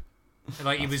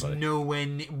 Like, it was funny. nowhere...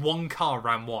 one car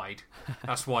ran wide.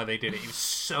 That's why they did it. It was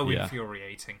so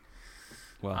infuriating.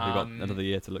 Well, we've got another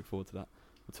year to look forward to that.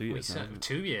 2 years now.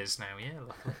 2 years now, yeah.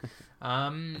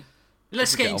 Luckily.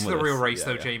 Let's get into the real race,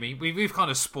 though, Jamie. We've kind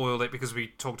of spoiled it because we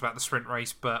talked about the sprint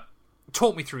race, but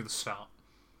talk me through the start.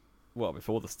 Well,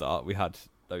 before the start, we had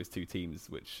those two teams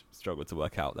which struggled to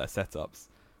work out their setups.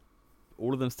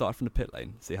 All of them started from the pit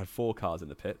lane. So you had 4 cars in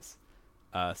the pits,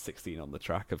 16 on the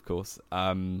track, of course.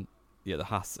 The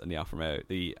Haas and the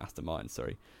Aston Martin,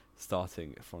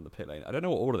 starting from the pit lane. I don't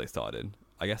know what order they started in.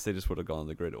 I guess they just would have gone on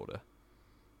the grid order.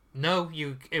 No,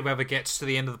 whoever gets to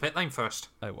the end of the pit lane first.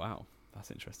 Oh, wow.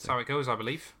 That's interesting. That's how it goes, I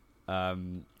believe.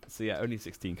 Only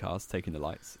 16 cars taking the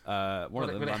lights. But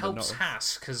it helps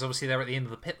Haas, because obviously they're at the end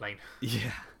of the pit lane.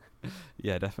 Yeah.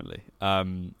 Yeah, definitely.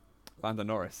 Lando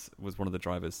Norris was one of the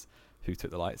drivers who took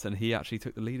the lights, and he actually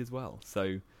took the lead as well.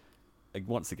 So,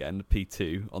 once again,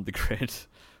 P2 on the grid,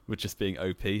 with just being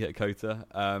OP at COTA,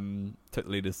 took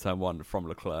the lead as turn 1 from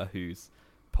Leclerc, whose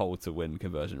pole to win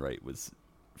conversion rate was,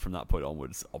 from that point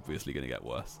onwards, obviously going to get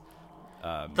worse.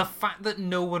 The fact that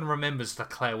no one remembers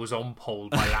Leclerc was on pole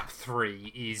by lap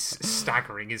 3 is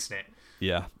staggering, isn't it?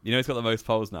 Yeah. You know he's got the most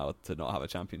poles now to not have a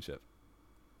championship.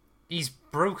 He's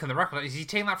broken the record. Is he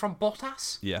taking that from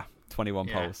Bottas? Yeah, 21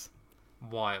 poles.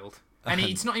 Wild. And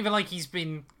it's not even like he's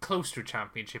been close to a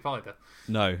championship either.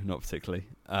 No, not particularly.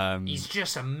 He's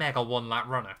just a mega one-lap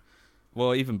runner.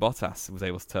 Well, even Bottas was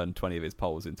able to turn 20 of his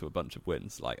poles into a bunch of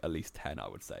wins, like at least 10, I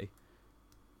would say.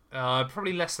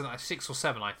 Probably less than that, 6 or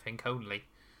 7, I think, only.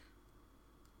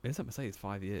 It's at Mercedes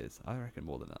 5 years. I reckon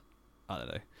more than that. I don't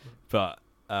know. But,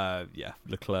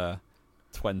 Leclerc,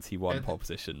 21 pole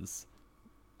positions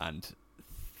and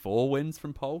 4 wins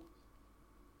from pole.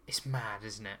 It's mad,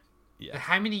 isn't it? Yeah.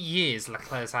 How many years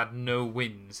Leclerc's had no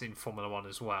wins in Formula 1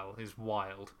 as well is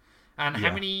wild. And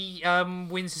how many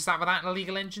wins is that without an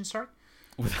illegal engine, sorry?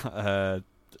 Without,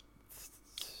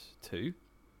 2.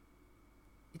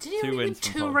 Did he only win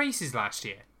 2 races last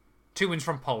year? 2 wins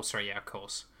from pole, sorry, yeah, of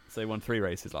course. So he won 3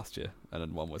 races last year, and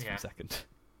then 1 was from second.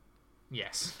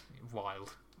 Yes,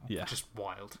 wild. Yeah. Just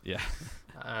wild. Yeah.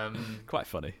 Quite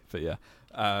funny, but yeah.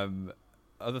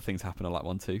 Other things happened on lap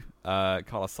 1 too.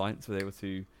 Carlos Sainz was able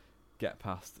to get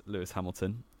past Lewis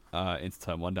Hamilton into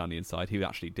turn 1 down the inside. He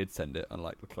actually did send it,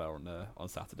 unlike Leclerc on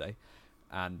Saturday,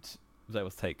 and was able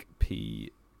to take P3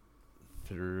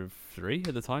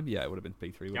 at the time. Yeah, it would have been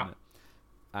P3, wouldn't it?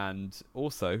 And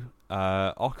also,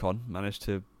 Ocon managed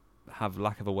to have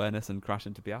lack of awareness and crash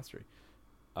into Piastri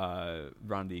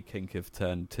round the kink of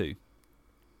turn 2.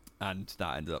 And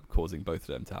that ended up causing both of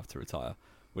them to have to retire,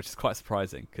 which is quite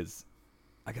surprising because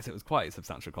I guess it was quite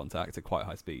substantial contact at quite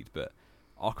high speed. But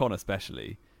Ocon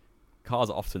especially,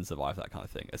 cars often survive that kind of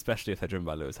thing, especially if they're driven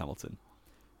by Lewis Hamilton.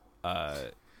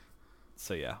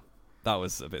 So yeah, that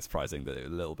was a bit surprising that it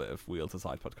was a little bit of wheel to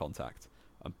side pod contact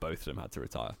and both of them had to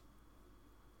retire.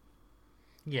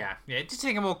 Yeah, it did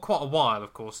take them quite a while,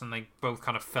 of course, and they both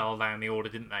kind of fell down the order,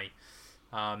 didn't they?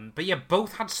 But yeah,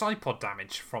 both had side pod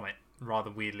damage from it,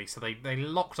 rather weirdly, so they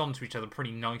locked onto each other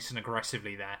pretty nice and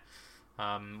aggressively there.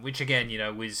 Which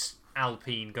again, was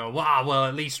Alpine go, wow, well,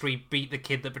 at least we beat the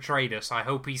kid that betrayed us. I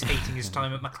hope he's hating his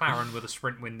time at McLaren with a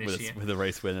sprint win this year. With a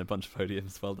race win and a bunch of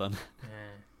podiums, well done.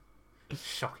 Yeah.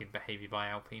 Shocking behaviour by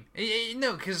Alpine.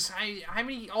 No, because how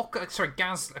many...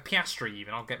 Piastri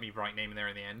even, I'll get me right name in there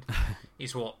in the end,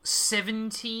 is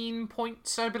 17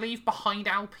 points, I believe, behind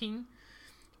Alpine.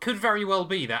 Could very well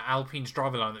be that Alpine's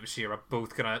driver lineup this year are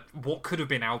both going to... What could have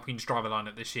been Alpine's driver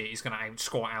lineup this year is going to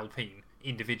outscore Alpine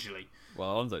individually.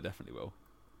 Well, Alonso definitely will.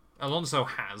 Alonso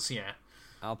has, yeah.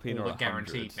 Alpine all are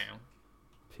guaranteed now.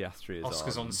 Piastri is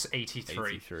Oscar's on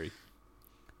 83.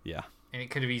 Yeah. And it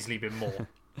could have easily been more.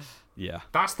 Yeah.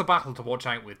 That's the battle to watch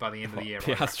out with by the end of the year.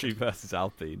 Piastri versus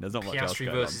Alpine. There's not much else going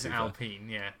on. Piastri versus Alpine,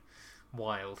 yeah.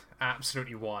 Wild.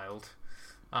 Absolutely wild.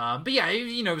 But yeah,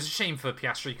 it was a shame for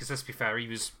Piastri because, let's be fair, he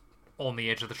was on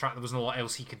the edge of the track. There wasn't a lot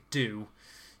else he could do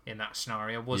in that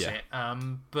scenario, was it?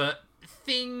 But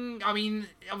I mean,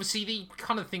 obviously the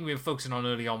kind of thing we were focusing on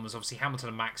early on was obviously Hamilton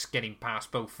and Max getting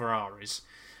past both Ferraris.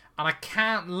 And I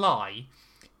can't lie,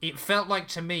 it felt like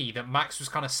to me that Max was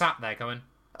kind of sat there going,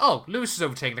 oh, Lewis is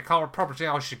overtaking the car, probably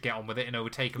I should get on with it and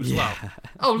overtake him as well.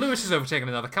 Oh, Lewis is overtaking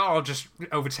another car, I'll just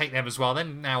overtake them as well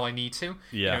then, now I need to.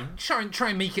 Yeah. You know, try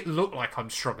and make it look like I'm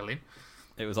struggling.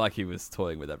 It was like he was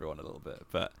toying with everyone a little bit,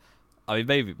 but I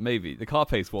mean, maybe the car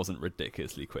pace wasn't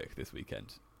ridiculously quick this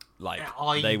weekend. Like,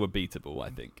 they were beatable,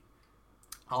 I think.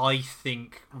 I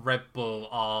think Red Bull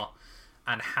are,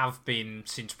 and have been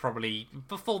since probably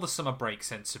before the summer break,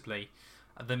 sensibly,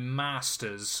 the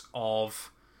masters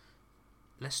of,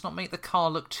 let's not make the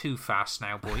car look too fast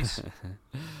now, boys.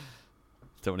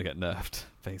 Don't want to get nerfed,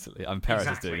 basically. Perez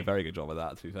is doing a very good job of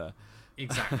that, to be fair.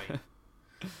 Exactly.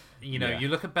 You know, you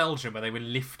look at Belgium where they were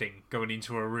lifting going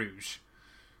into a Rouge,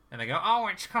 and they go, oh,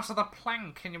 it's because of the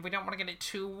plank, and we don't want to get it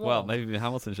too warm. Well, maybe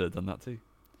Hamilton should have done that too.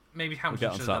 Maybe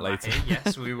Hamilton should have done that here.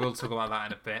 Yes, we will talk about that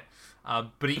in a bit.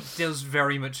 But it does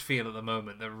very much feel at the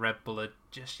moment that Red Bull are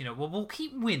just, you know, well, we'll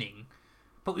keep winning,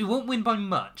 but we won't win by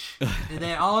much.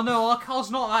 Oh no, our car's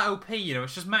not that OP, you know,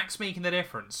 it's just Max making the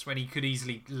difference when he could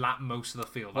easily lap most of the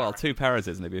field. Well, two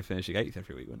Perez's and they'd be finishing 8th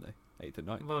every week, wouldn't they? 8th and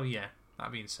 9th. Well, yeah,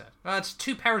 that being said. It's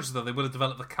two Perez's, though, they would have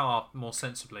developed the car more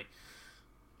sensibly.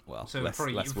 Well, so it'd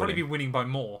probably be winning by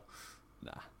more.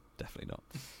 Nah, definitely not.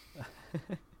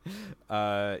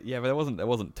 Yeah, but there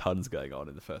wasn't tons going on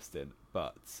in the first stint,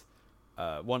 but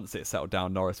once it settled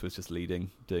down, Norris was just leading,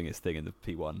 doing his thing in the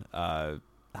P1.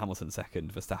 Hamilton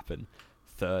second, Verstappen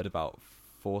third, about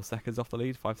 5 seconds off the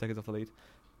lead.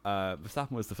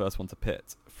 Verstappen was the first one to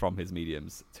pit from his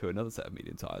mediums to another set of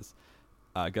medium tyres,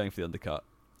 going for the undercut.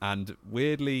 And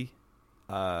weirdly,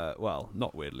 well,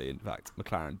 not weirdly, in fact,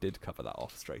 McLaren did cover that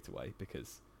off straight away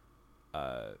because,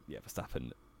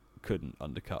 Verstappen couldn't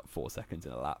undercut 4 seconds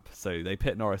in a lap. So they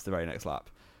pit Norris the very next lap.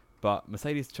 But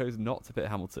Mercedes chose not to pit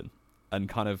Hamilton and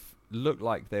kind of looked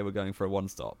like they were going for a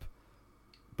one-stop.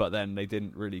 But then they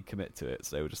didn't really commit to it,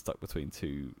 so they were just stuck between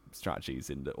two strategies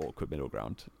in the awkward middle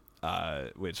ground,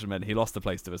 which meant he lost the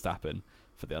place to Verstappen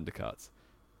for the undercut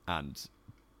and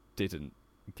didn't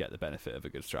get the benefit of a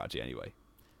good strategy anyway.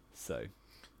 So...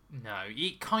 No,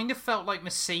 it kind of felt like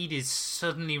Mercedes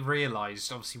suddenly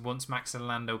realised, obviously, once Max and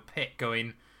Lando pit,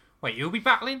 going, wait, who'll be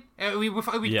battling? Are we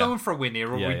going for a win here,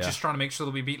 or are we just trying to make sure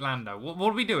that we beat Lando?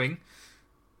 What are we doing?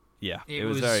 Yeah, it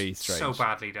was very strange. So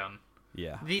badly done.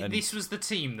 Yeah. This was the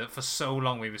team that for so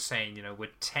long we were saying, you know, were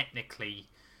technically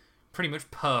pretty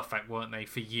much perfect, weren't they,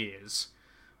 for years?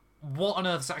 What on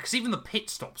earth is that? Because even the pit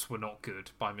stops were not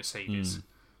good by Mercedes.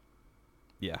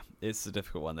 Yeah, it's a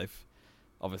difficult one. They've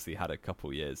obviously had a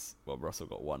couple years. Well, Russell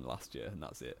got one last year, and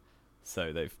that's it.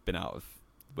 So they've been out of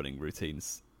winning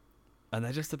routines, and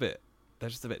they're just a bit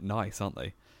nice, aren't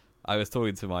they? I was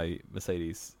talking to my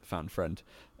Mercedes fan friend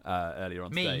earlier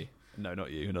on today. No,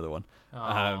 not you, another one.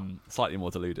 Slightly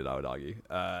more deluded, I would argue.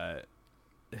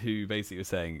 Who basically was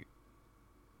saying,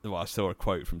 well, I saw a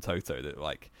quote from Toto that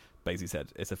like basically said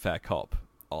it's a fair cop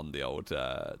on the old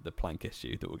the plank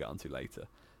issue that we'll get onto later.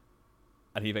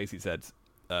 And he basically said,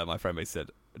 my friend basically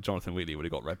said, Jonathan Wheatley would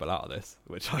have got Red Bull out of this,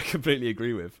 which I completely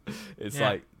agree with. It's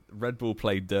like Red Bull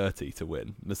play dirty to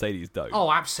win. Mercedes don't. Oh,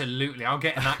 absolutely. I'm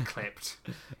getting that clipped.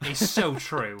 It's so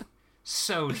true.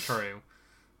 So true.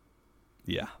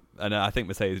 Yeah. And I think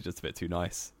Mercedes is just a bit too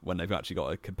nice when they've actually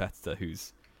got a competitor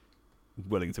who's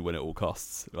willing to win at all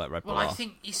costs, like Red Bull. Well, I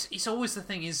think it's always the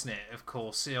thing, isn't it? Of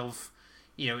course, of,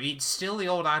 you know, it's still the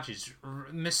old adage.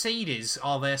 Mercedes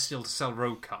are there still to sell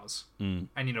road cars, and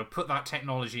you know, put that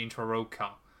technology into a road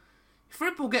car. If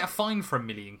Red Bull get a fine for £1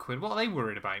 million, what are they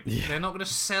worried about? Yeah. They're not going to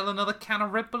sell another can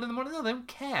of Red Bull in the morning. No, they don't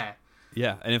care.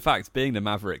 Yeah, and in fact, being the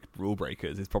Maverick rule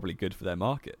breakers is probably good for their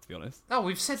market, to be honest. Oh,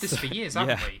 we've said this for years,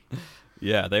 haven't we?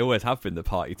 Yeah, they always have been the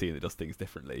party team that does things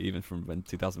differently, even from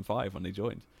 2005 when they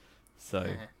joined. So,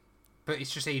 but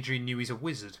it's just Adrian Newey's a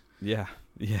wizard. Yeah.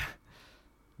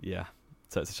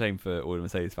 So it's a shame for all the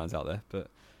Mercedes fans out there, but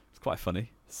it's quite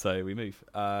funny. So we move.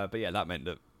 But yeah, that meant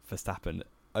that Verstappen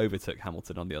overtook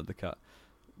Hamilton on the undercut,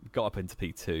 got up into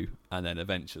P2, and then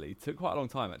eventually, took quite a long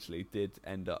time actually, did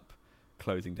end up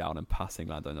closing down and passing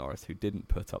Lando Norris, who didn't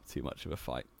put up too much of a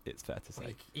fight, it's fair to say.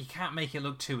 Well, you can't make it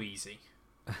look too easy.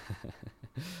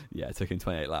 Yeah, it took him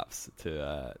 28 laps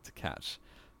to catch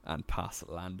and pass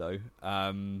Lando.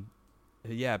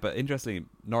 Yeah, but interestingly,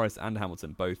 Norris and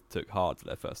Hamilton both took hard to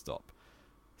their first stop,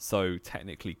 so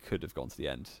technically could have gone to the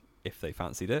end if they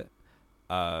fancied it,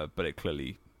 but it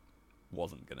clearly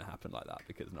wasn't going to happen like that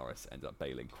because Norris ended up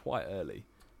bailing quite early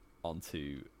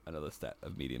onto another set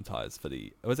of medium tyres for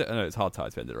the... Was it? No, it's hard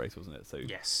tyres for the end of the race, wasn't it? So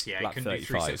yes, yeah, it couldn't do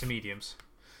 3 sets of mediums.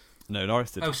 No,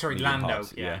 Norris did. Oh, sorry, Lando.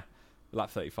 Yeah. Lap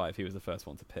 35, he was the first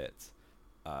one to pit.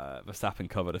 Verstappen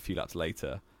covered a few laps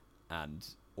later, and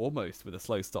almost with a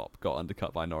slow stop got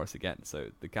undercut by Norris again. So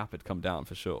the gap had come down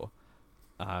for sure.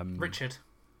 Richard.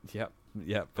 Yep.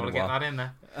 Gotta get that in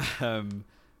there. And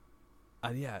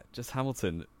yeah, just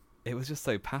Hamilton. It was just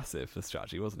so passive, the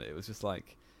strategy, wasn't it? It was just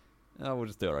like, oh, we'll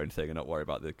just do our own thing and not worry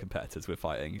about the competitors we're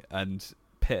fighting. And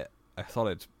pit a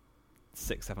solid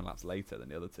 6-7 laps later than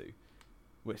the other two,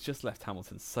 which just left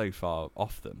Hamilton so far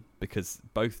off them because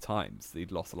both times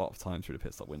he'd lost a lot of time through the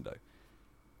pit stop window.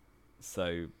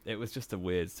 So it was just a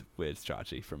weird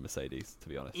strategy from Mercedes, to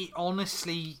be honest. It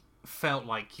honestly felt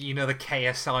like, the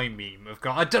KSI meme of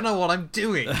I don't know what I'm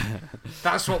doing.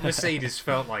 That's what Mercedes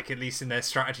felt like, at least in their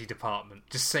strategy department,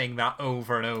 just saying that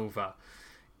over and over.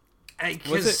 It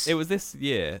was this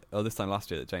year, or this time last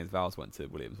year, that James Vowles went to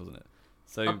Williams, wasn't it?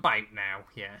 So about now,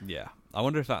 yeah. Yeah. I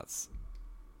wonder if that's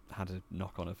had a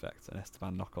knock-on effect, an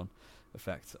Esteban knock-on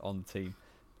effect on the team.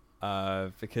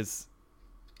 Because,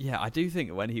 yeah, I do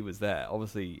think when he was there,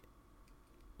 obviously,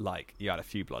 like, you had a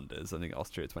few blunders, I think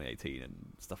Austria 2018 and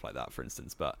stuff like that, for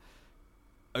instance, but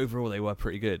overall they were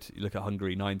pretty good. You look at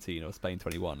Hungary 19 or Spain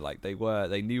 21, like they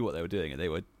knew what they were doing,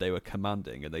 and they were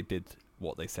commanding, and they did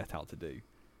what they set out to do.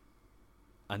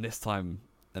 And this time,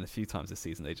 and a few times this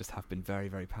season, they just have been very,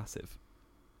 very passive.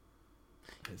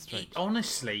 It's strange.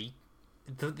 Honestly,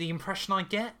 the impression I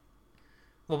get,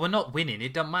 well, we're not winning,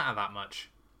 it doesn't matter that much.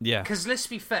 Yeah. Because let's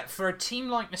be fair, for a team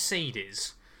like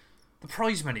Mercedes, the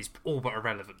prize money is all but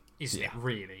irrelevant, isn't it,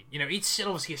 really? It's still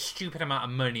obviously a stupid amount of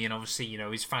money, and obviously,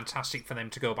 it's fantastic for them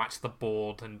to go back to the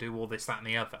board and do all this, that, and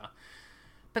the other.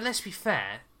 But let's be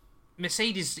fair,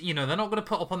 Mercedes, they're not going to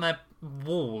put up on their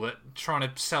wall trying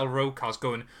to sell road cars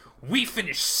going, we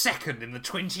finished second in the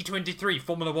 2023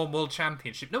 Formula 1 World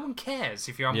Championship. No one cares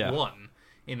if you haven't won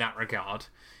in that regard.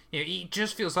 It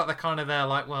just feels like they're kind of there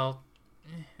like, well,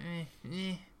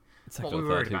 second or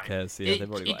third, who cares? Yeah, they've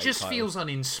already got 8 just titles. Feels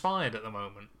uninspired at the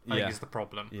moment, I think is the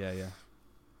problem. Yeah,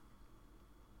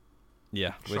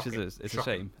 which Shocking. is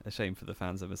a shame for the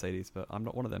fans of Mercedes, but I'm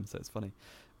not one of them, so it's funny.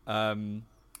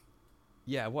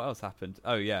 What else happened?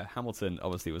 Oh yeah, Hamilton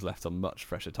obviously was left on much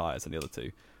fresher tyres than the other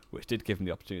two, which did give him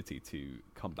the opportunity to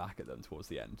come back at them towards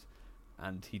the end.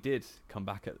 And he did come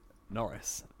back at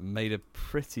Norris, made a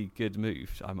pretty good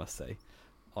move, I must say,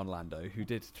 on Lando, who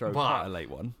did throw quite a late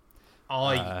one.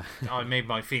 I made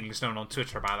my feelings known on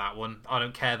Twitter about that one. I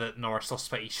don't care that Norris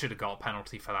lost, but he should have got a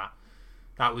penalty for that.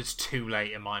 That was too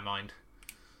late in my mind.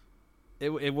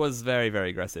 It was very, very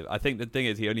aggressive. I think the thing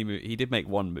is, he did make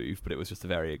one move, but it was just a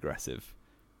very aggressive.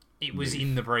 It was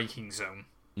in the braking zone.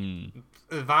 Mm.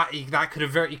 That could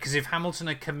have because if Hamilton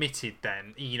had committed,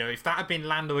 then if that had been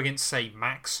Lando against say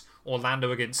Max or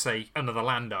Lando against say another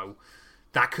Lando,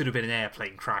 that could have been an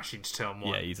airplane crash into turn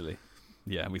 1. Yeah, easily.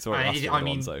 Yeah, and we saw it last year with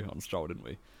Alonso on Stroll, didn't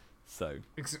we? So,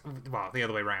 well, the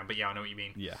other way around, but yeah, I know what you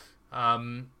mean. Yeah.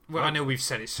 Well, I know we've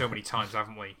said it so many times,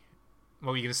 haven't we?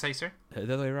 What were you going to say, sir? The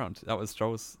other way around. That was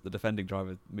Stroll's, the defending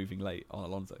driver, moving late on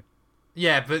Alonso.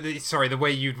 Yeah, but sorry, the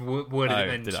way you'd worded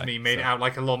it then to me made it out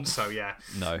like Alonso. Yeah.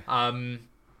 No.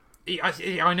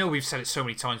 I know we've said it so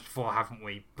many times before, haven't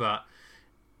we? But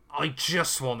I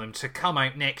just want them to come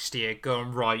out next year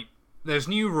going, right, there's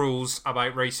new rules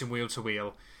about racing wheel to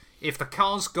wheel. If the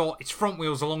car's got its front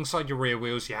wheels alongside your rear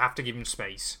wheels, you have to give them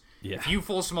space. Yeah. If you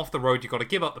force them off the road, you've got to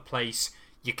give up the place.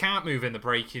 You can't move in the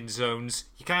braking zones.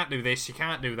 You can't do this. You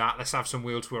can't do that. Let's have some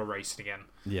wheel-to-wheel racing again.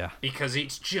 Yeah. Because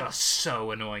it's just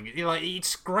so annoying.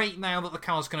 It's great now that the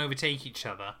cars can overtake each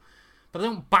other, but they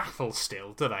don't battle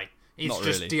still, do they? It's Not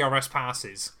just really. DRS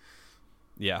passes.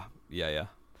 Yeah. And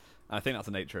I think that's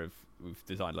the nature of, we've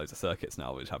designed loads of circuits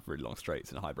now which have really long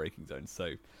straights and high braking zones,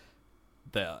 so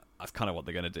that's kind of what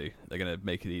they're going to do. They're going to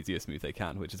make it the easiest move they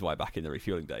can, which is why back in the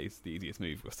refueling days, the easiest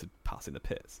move was to pass in the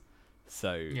pits.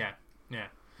 So Yeah.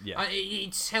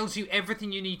 it tells you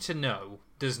everything you need to know,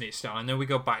 doesn't it, Stan? I know we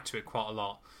go back to it quite a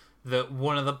lot. That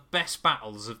one of the best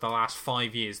battles of the last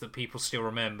 5 years that people still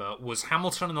remember was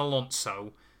Hamilton and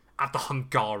Alonso at the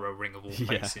Hungaro ring of all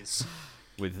places.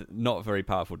 With not very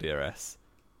powerful DRS.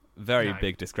 Very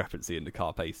big discrepancy in the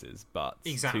car paces, but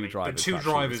exactly. two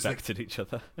drivers respected each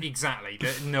other. Exactly,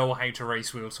 that know how to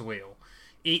race wheel to wheel.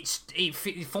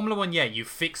 Formula 1, you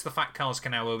fix the fact cars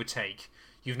can now overtake.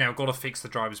 You've now got to fix the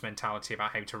driver's mentality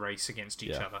about how to race against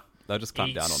each other. They'll just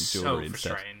clamp down on jewellery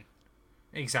instead. Frustrating.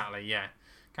 Exactly, yeah.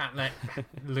 Can't let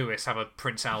Lewis have a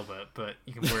Prince Albert, but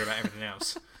you can worry about everything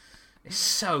else. It's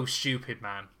so stupid,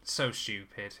 man. So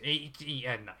stupid.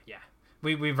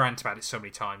 We've ranted about it so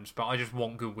many times, but I just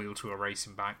want good wheel-to-wheel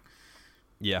racing back.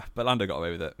 Yeah, but Lando got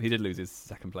away with it. He did lose his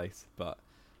second place, but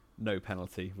no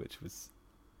penalty, which was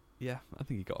Yeah, I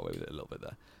think he got away with it a little bit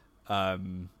there.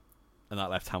 And that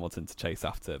left Hamilton to chase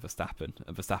after Verstappen.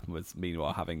 And Verstappen was,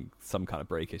 meanwhile, having some kind of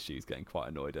brake issues, getting quite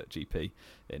annoyed at GP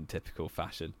in typical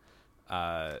fashion.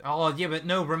 But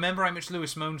no, remember how much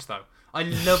Lewis moans, though? I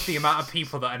love the amount of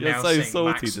people that are now so saying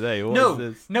salty Max... today. What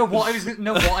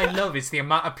I love is the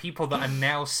amount of people that are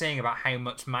now saying about how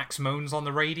much Max moans on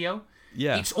the radio.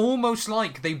 Yeah. It's almost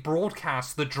like they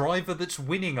broadcast the driver that's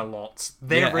winning a lot,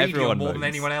 their radio more than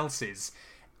anyone else's.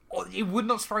 It would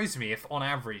not surprise me if, on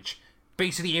average,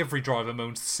 basically every driver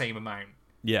moans the same amount.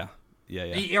 Yeah.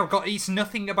 It's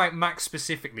nothing about Max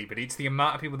specifically, but it's the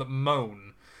amount of people that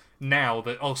moan now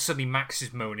that, suddenly Max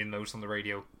is moaning those on the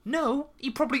radio. No,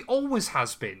 he probably always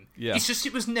has been. Yeah. It's just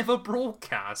it was never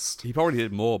broadcast. He probably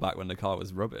did more back when the car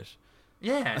was rubbish.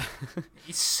 Yeah.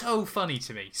 It's so funny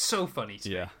to me. So funny to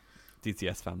me. Yeah.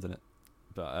 DTS fans, in it.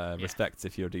 But respect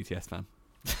if you're a DTS fan.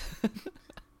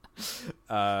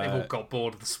 They've all got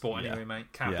bored of the sport anyway,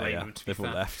 mate. Can't blame them, to be fair.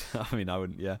 They've all left. I mean, I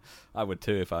wouldn't, I would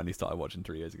too if I only started watching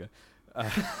 3 years ago.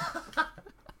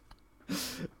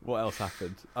 What else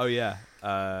happened? Oh, yeah.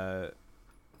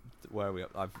 Where are we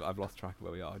up? I've lost track of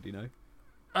where we are. Do you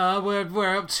know?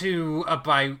 We're up to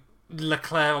about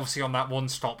Leclerc, obviously, on that one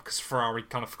stop because Ferrari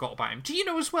kind of forgot about him. Do you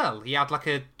know as well? He had like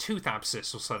a tooth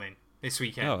abscess or something this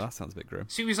weekend. Oh, that sounds a bit grim.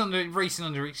 So he was racing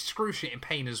under excruciating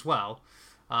pain as well.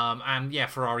 And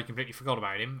Ferrari completely forgot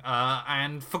about him.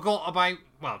 And forgot about,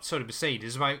 so did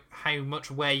Mercedes, about how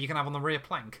much wear you can have on the rear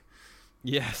plank.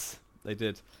 Yes, they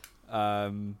did.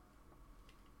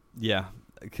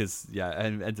 Because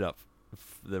ended up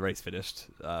the race finished.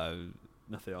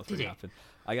 Nothing else really happened.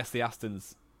 I guess the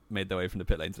Astons made their way from the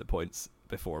pit lane to the points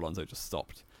before Alonso just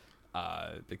stopped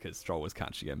because Stroll was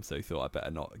catching him, so he thought I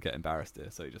better not get embarrassed here,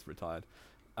 so he just retired.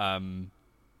 And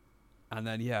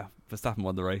then Verstappen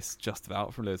won the race just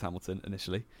about from Lewis Hamilton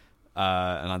initially,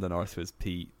 and Lando Norris was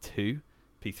P3.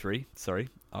 Sorry,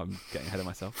 I'm getting ahead of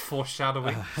myself.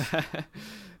 Foreshadowing.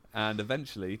 And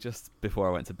eventually, just before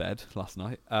I went to bed last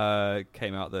night,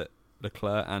 came out that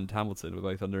Leclerc and Hamilton were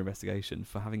both under investigation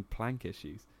for having plank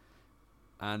issues.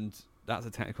 And that's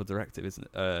a technical directive, isn't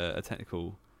it? A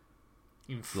technical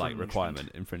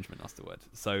requirement, infringement, that's the word.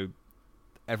 So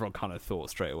everyone kind of thought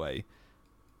straight away,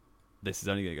 this is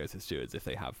only going to go to the stewards if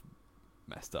they have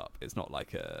messed up. It's not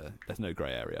like there's no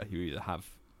grey area. You either have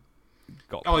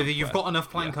got... either you've got enough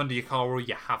plank under your car or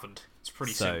you haven't. It's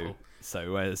pretty simple.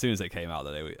 So as soon as it came out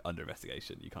that they were under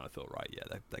investigation, you kind of thought, right,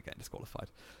 they're getting disqualified.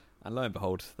 And lo and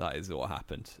behold, that is what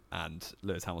happened. And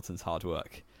Lewis Hamilton's hard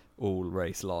work all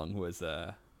race long was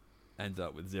ended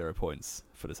up with 0 points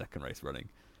for the second race running.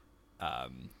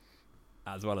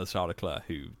 As well as Charles Leclerc,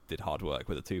 who did hard work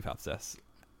with a tooth abscess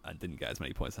and didn't get as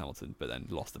many points as Hamilton, but then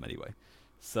lost them anyway.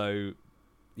 So,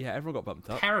 everyone got bumped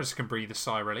up. Perez can breathe a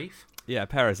sigh of relief. Yeah,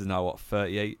 Perez is now,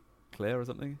 38 clear or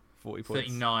something? 40 points?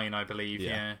 39, I believe,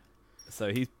 yeah.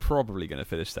 So he's probably going to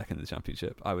finish second in the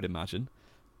championship, I would imagine,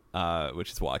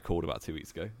 which is what I called about 2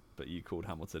 weeks ago. But you called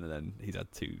Hamilton, and then he's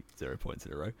had 2 0 points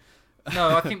in a row. No,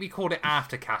 I think we called it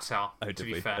after Qatar, to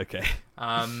be fair. Okay.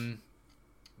 I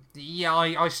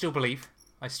still believe.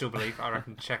 I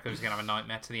reckon Checo's going to have a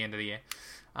nightmare to the end of the year.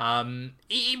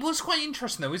 It was quite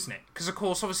interesting, though, isn't it? Because, of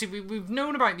course, obviously, we've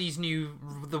known about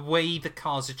the way the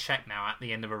cars are checked now at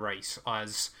the end of a race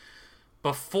as...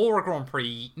 Before a Grand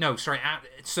Prix... No, sorry.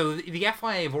 So the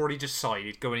FIA have already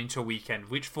decided, going into a weekend,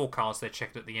 which 4 cars they're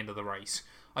checked at the end of the race.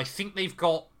 I think they've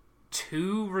got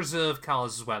 2 reserve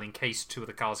cars as well, in case 2 of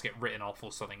the cars get written off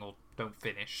or something, or don't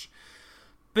finish.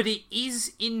 But it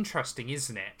is interesting,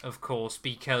 isn't it, of course,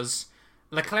 because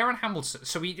Leclerc and Hamilton...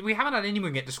 So we haven't had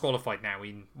anyone get disqualified now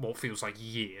in what feels like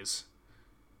years.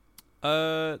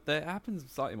 That happens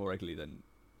slightly more regularly than...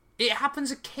 It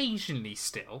happens occasionally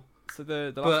still. So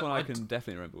the last one I can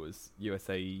definitely remember was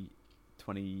USA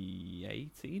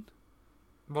 2018.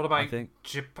 What about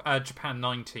Japan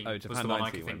 19? Oh, Japan was the 19 one I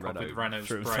can think of with Renault's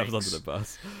threw brakes. themselves under the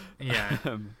bus. Yeah.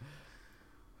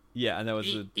 And there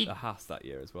was a Haas that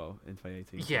year as well in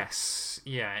 2018. Yes,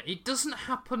 it doesn't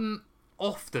happen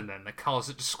often then, the cars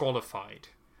are disqualified.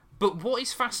 But what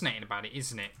is fascinating about it,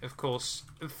 isn't it? Of course,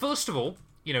 first of all,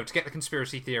 to get the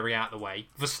conspiracy theory out of the way,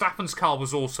 Verstappen's car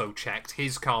was also checked.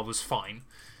 His car was fine.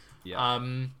 Yeah.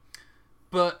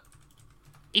 But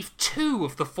if 2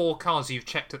 of the 4 cars you've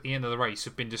checked at the end of the race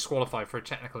have been disqualified for a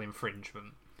technical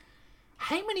infringement,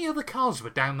 how many other cars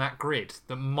were down that grid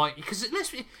that might... Because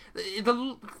it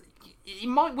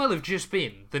might well have just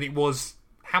been that it was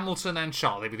Hamilton and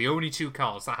Charles. They were the only 2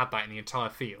 cars that had that in the entire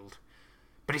field.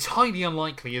 But it's highly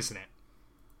unlikely, isn't it?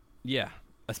 Yeah.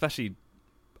 Especially,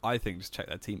 I think, just check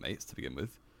their teammates to begin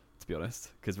with, to be honest.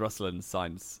 Because Russell and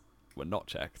Sainz were not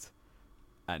checked.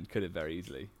 And could have very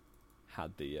easily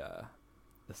had the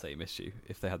same issue.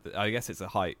 If they had, I guess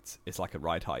it's like a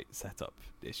ride height setup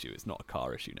issue. It's not a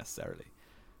car issue necessarily.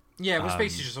 Yeah, it was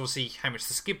basically just obviously how much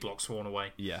the skid block's worn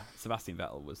away. Yeah, Sebastian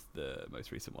Vettel was the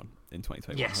most recent one in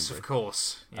 2021. Yes, of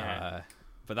course. Yeah.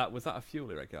 But was that a fuel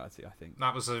irregularity, I think?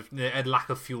 That was a lack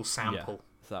of fuel sample.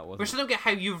 Yeah, so that wasn't... Which I don't get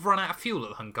how you've run out of fuel at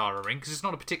the Hungaroring, because it's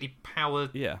not a particularly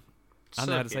powered and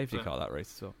they had a safety car that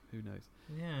race as well. Who knows?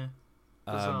 Yeah.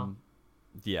 Bizarre.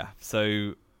 Yeah,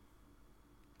 so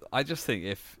I just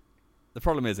think the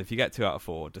problem is if you get 2 out of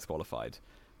 4 disqualified,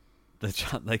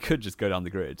 they could just go down the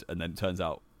grid and then it turns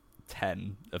out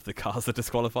 10 of the cars are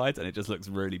disqualified and it just looks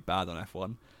really bad on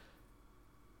F1.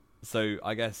 So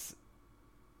I guess,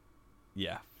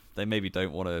 they maybe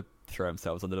don't want to throw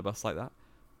themselves under the bus like that.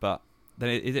 But then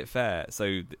is it fair?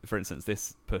 So, for instance,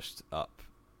 this pushed up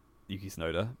Yuki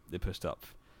Tsunoda. It pushed up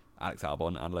Alex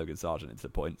Albon and Logan Sargent into the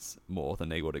points more than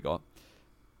they would have got.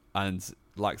 And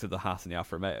likes of the Haas and the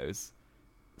Alfa Romeos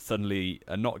suddenly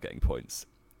are not getting points.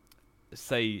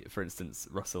 Say, for instance,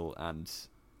 Russell and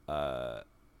Sainz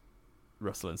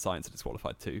are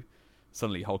disqualified too.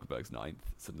 Suddenly Hulkenberg's 9th.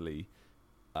 Suddenly,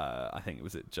 I think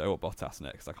was it Joe or Bottas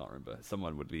next? I can't remember.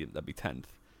 Someone that'd be 10th.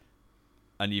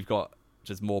 And you've got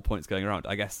just more points going around.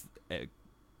 I guess the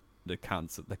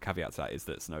caveat to that is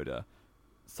that Tsunoda,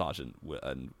 Sargent,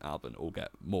 and Albon all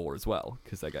get more as well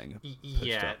because they're getting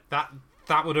pushed up.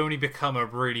 That would only become a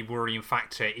really worrying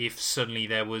factor if suddenly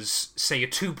there was, say, a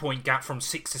 2-point gap from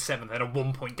 6th to 7th and a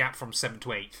 1-point gap from 7th to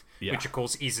 8th, which of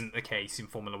course isn't the case in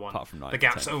Formula 1. Apart from 9th, the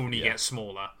gaps 10th, only get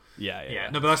smaller. Yeah.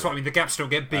 No, but that's what I mean. The gaps don't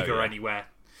get bigger anywhere.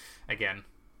 Again.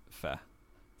 Fair.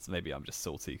 So maybe I'm just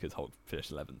salty because Hulk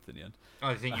finished 11th in the end.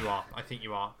 I think you are.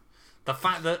 The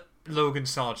fact that Logan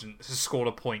Sargent has scored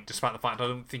a point, despite the fact I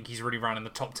don't think he's really ran in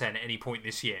the top 10 at any point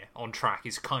this year on track,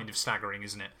 is kind of staggering,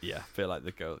 isn't it? Yeah, I feel like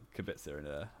the Kubica in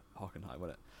Hockenheim,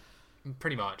 wasn't it?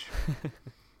 Pretty much.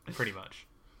 Pretty much.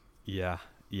 Yeah,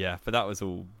 but that was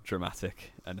all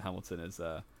dramatic, and Hamilton is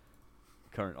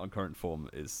current form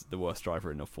is the worst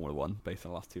driver in Formula 1 based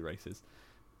on the last 2 races.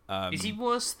 Is he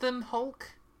worse than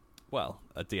Hulk? Well,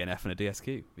 a DNF and a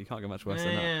DSQ. You can't get much worse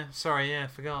than that. Yeah, sorry, I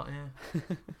forgot, I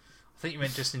think you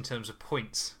meant just in terms of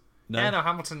points. No.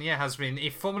 Hamilton, has been...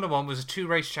 If Formula 1 was a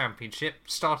 2-race championship,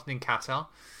 started in Qatar,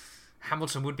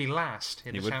 Hamilton would be last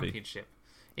in the championship.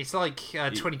 It's like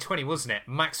 2020, wasn't it?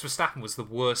 Max Verstappen was the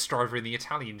worst driver in the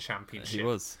Italian championship. He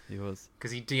was.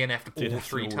 Because he DNF'd all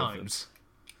 3 times.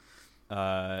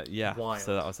 Wild.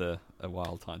 So that was a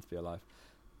wild time to be alive.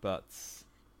 But...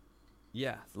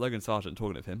 yeah, Logan Sargent,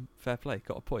 talking of him, fair play,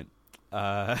 got a point.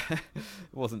 It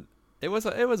was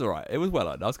alright. It was well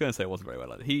earned. I was going to say it wasn't very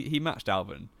well earned. He matched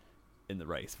Albon in the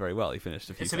race very well. He finished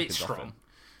a few seconds off him. It's a bit strong.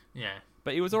 Yeah.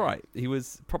 But he was alright. He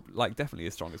was definitely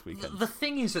his strongest weekend. The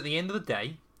thing is, at the end of the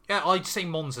day, I'd say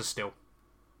Monza still.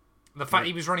 The fact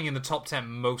he was running in the top 10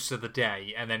 most of the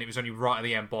day, and then it was only right at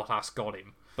the end Bottas got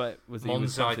him. But he was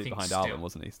I think behind still. Albon,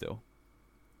 wasn't he, still?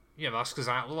 Yeah, that's because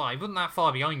he wasn't that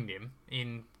far behind him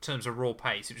in terms of raw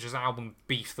pace. It was just Albon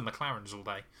beefed the McLarens all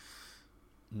day.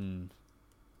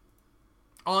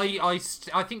 I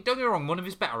think, don't get me wrong, one of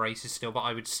his better races still, but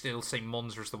I would still say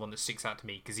Monza is the one that sticks out to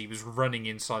me because he was running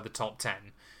inside the top 10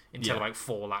 until about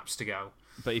 4 laps to go.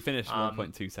 But he finished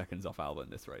 1.2 seconds off Albon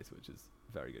this race, which is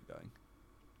very good going.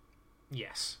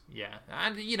 Yes, yeah.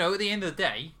 And, at the end of the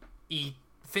day, he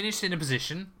finished in a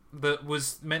position that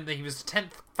meant that he was the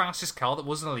 10th fastest car that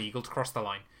wasn't illegal to cross the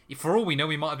line. For all we know,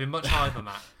 he might have been much higher than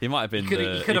that. He might have been.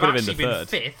 He could have actually been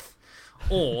 5th,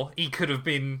 or he could have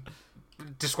been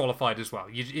disqualified as well.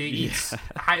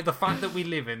 The fact that we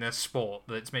live in a sport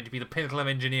that's meant to be the pinnacle of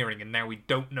engineering, and now we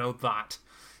don't know that,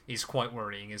 is quite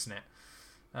worrying, isn't it?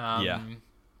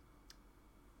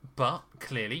 But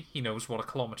clearly, he knows what a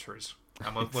kilometre is,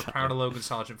 and we're proud of Logan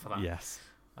Sargent for that. Yes,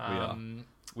 we are.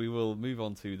 We will move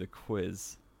on to the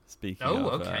quiz. Speaking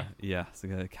of... okay. So I'm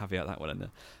going to caveat that one in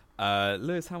there.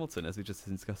 Lewis Hamilton, as we just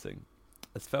been discussing,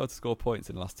 has failed to score points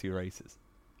in the last 2 races.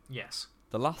 Yes.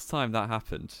 The last time that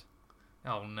happened...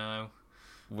 Oh, no.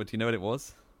 Do you know what it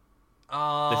was?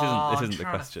 This isn't the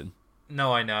question.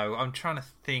 No, I know. I'm trying to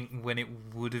think when it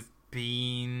would have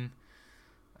been...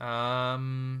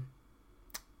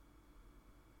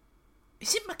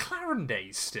 Is it McLaren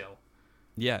days still?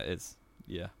 Yeah, it is.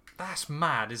 Yeah. That's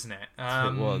mad, isn't it?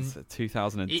 It was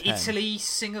 2010. Italy,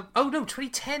 Singapore. Oh no,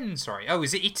 2010. Sorry. Oh,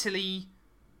 is it Italy,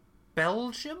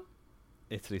 Belgium?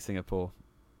 Italy, Singapore.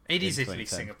 It is Italy,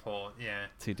 Singapore. Yeah.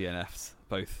 2 DNFs,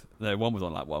 both. No, one was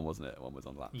on lap 1, wasn't it? One was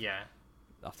on lap. Yeah.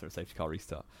 After a safety car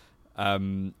restart.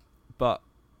 But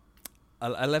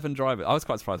 11 drivers. I was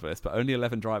quite surprised by this, but only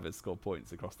 11 drivers scored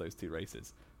points across those 2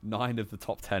 races. 9 of the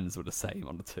top 10s were the same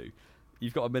on the 2.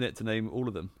 You've got a minute to name all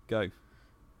of them. Go.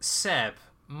 Seb,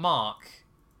 Mark,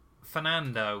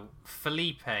 Fernando,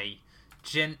 Felipe,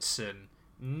 Jensen,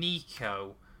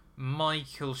 Nico,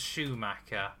 Michael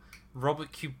Schumacher,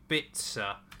 Robert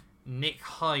Kubica, Nick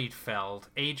Heidfeld,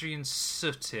 Adrian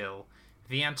Sutil,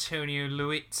 the Antonio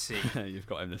Luizzi. You've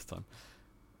got him this time.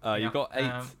 You've got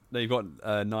 8. No, you've got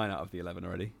 9 out of the 11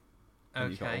 already. Okay.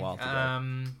 You've got a while to go.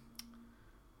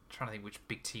 Trying to think which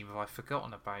big team have I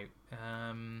forgotten about.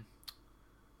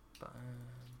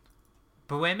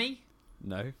 Buemi?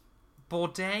 No.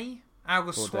 Bourdais?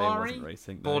 Alguersuari?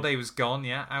 Bourdais was gone,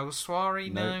 yeah.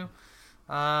 Alguersuari? No.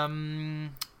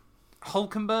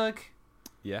 Hulkenberg?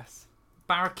 Yes.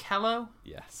 Barrichello?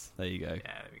 Yes. There you go. Yeah,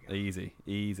 there we go.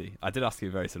 Easy. I did ask you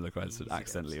a very similar question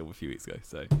accidentally a few weeks ago,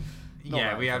 so...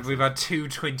 Yeah, we've had 2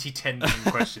 2010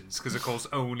 questions, because of course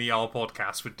only our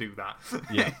podcast would do that.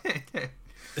 Yeah.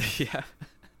 Yeah.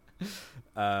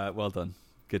 Well done.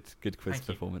 Good quiz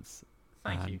performance.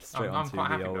 Thank you. Straight on to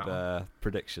the old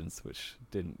predictions, which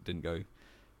didn't go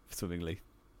swimmingly.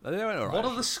 They went all right. What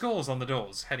are the scores on the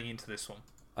doors heading into this one?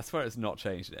 I swear it's not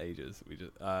changed in ages. We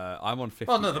just I'm on 58.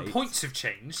 Well, no, the points have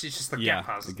changed. It's just the gap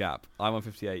has. The gap. I'm on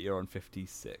 58. You're on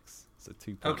 56. So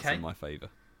 2 points in my favour.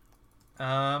 So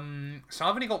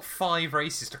I've only got 5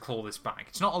 races to claw this back.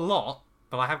 It's not a lot,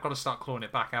 but I have got to start clawing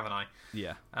it back, haven't I?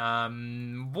 Yeah.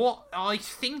 What I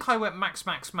think I went max,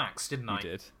 didn't I? You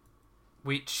did.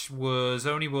 Which was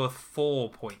only worth 4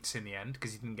 points in the end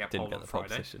because you didn't get pole on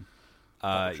Friday.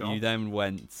 You then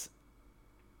went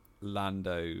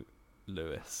Lando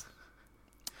Lewis.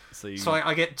 So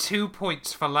I get 2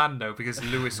 points for Lando because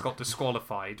Lewis got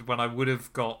disqualified when I would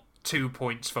have got 2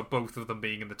 points for both of them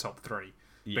being in the top 3.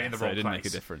 Yeah, but in the so wrong it didn't place. Make a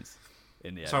difference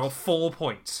in the end. So I got 4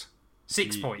 points.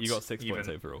 6 points. You got 6 points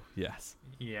overall, yes.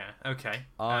 Yeah, okay.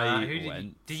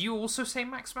 Did you also say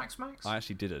max? I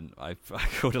actually didn't. I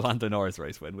called a Lando Norris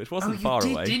race win, which wasn't far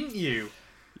away. Didn't you?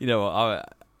 You know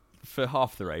what? For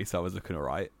half the race, I was looking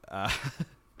alright.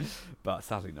 But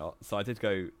sadly not. So I did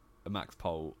go a max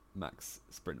pole, max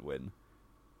sprint win.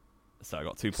 So I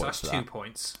got 2 points for that. That's 2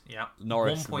 points, yeah.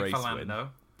 Norris 1 point race for Lando. Win.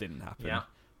 Didn't happen. Yeah.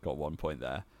 Got 1 point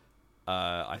there.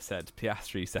 I said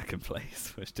Piastri second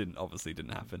place, which obviously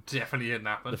didn't happen. Definitely didn't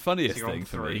happen. The funniest thing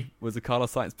for me was the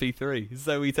Carlos Sainz P3,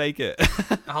 so we take it.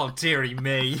 Oh, dearie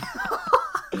me.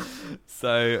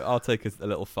 So I'll take a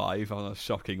little 5 on a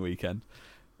shocking weekend.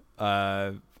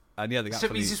 And yeah, so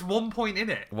it means just 1 point in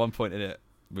it. 1 point in it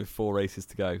with 4 races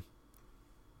to go.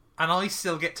 And I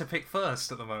still get to pick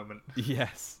first at the moment.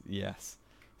 Yes.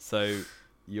 So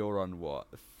you're on what?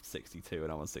 62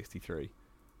 and I'm on 63.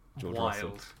 George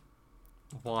Russell.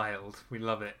 Wild. We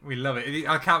love it.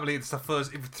 I can't believe it's the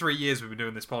first... In 3 years we've been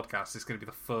doing this podcast, it's going to be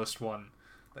the first one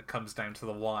that comes down to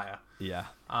the wire. Yeah.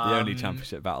 The only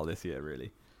championship battle this year,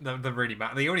 really.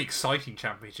 The only exciting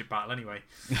championship battle, anyway.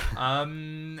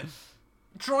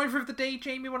 Driver of the day,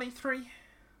 Jamie183?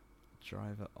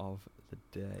 Driver of the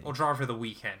day. Or driver of the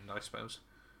weekend, I suppose.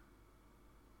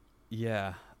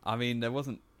 Yeah. I mean, there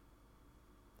wasn't...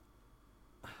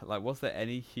 was there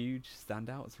any huge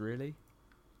standouts, really?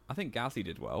 I think Gasly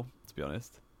did well, to be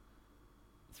honest.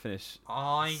 Let's finish.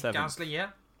 Gasly,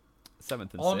 yeah.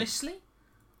 7th and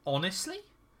Honestly,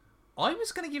 I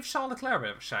was going to give Charles Leclerc a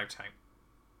bit of a shout out.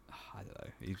 I don't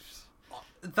know.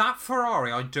 That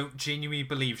Ferrari, I don't genuinely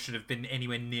believe should have been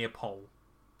anywhere near pole.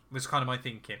 Was kind of my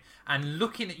thinking. And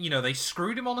looking at, they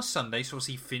screwed him on a Sunday, so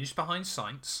he finished behind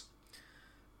Sainz.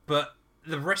 But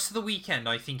the rest of the weekend,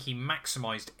 I think he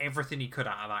maximised everything he could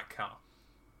out of that car.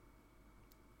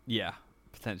 Yeah.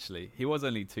 Potentially. He was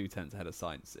only 2 tenths ahead of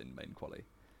Sainz in main quali.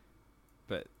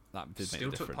 But that did make a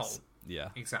difference. Still took pole. Yeah.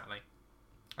 Exactly.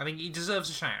 I think he deserves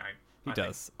a shout out. He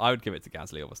does. I would give it to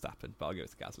Gasly or Verstappen, but I'll give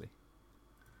it to Gasly.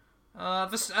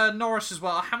 Norris as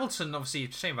well. Hamilton, obviously,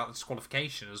 saying about the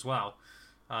disqualification as well.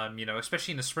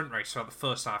 Especially in the sprint race throughout the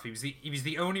first half, he was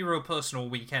the only real person all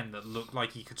weekend that looked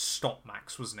like he could stop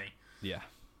Max, wasn't he? Yeah.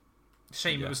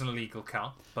 Shame it was an illegal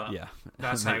car, but yeah.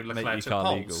 That's how Leclerc took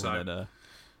pole. So.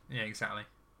 Yeah, exactly.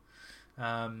 So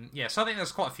I think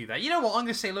there's quite a few there. You know what? I'm going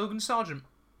to say Logan Sargent.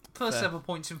 First ever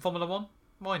points in Formula 1.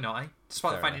 Why not, eh?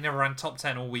 Despite the fact he never ran top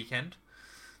 10 all weekend.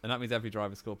 And that means every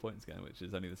driver scored points again, which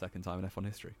is only the second time in F1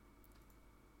 history.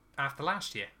 After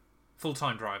last year.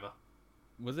 Full-time driver.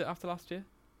 Was it after last year?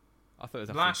 I thought it was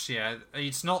after... Last year.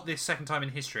 It's not the second time in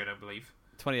history, I don't believe.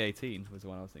 2018 was the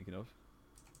one I was thinking of.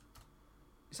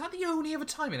 Is that the only other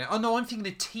time in it? Oh, no, I'm thinking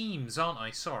the teams, aren't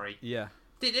I? Sorry. Yeah.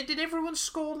 Did everyone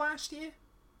score last year?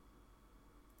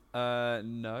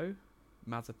 No.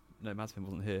 Mazepin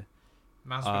wasn't here.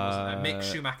 Mazepin wasn't there. Mick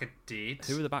Schumacher did.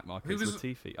 Who were the back markers?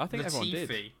 Latifi. I think everyone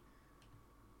did.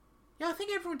 Yeah, I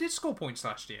think everyone did score points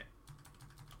last year.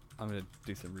 I'm going to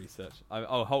do some research.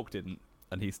 Hulk didn't,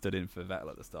 and he stood in for Vettel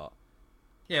at the start.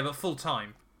 Yeah, but full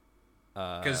time.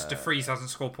 Because De Vries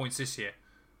hasn't scored points this year.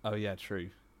 Oh, yeah,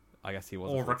 true. I guess he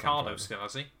wasn't. Or Ricciardo still,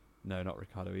 has he? No, not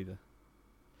Ricciardo either.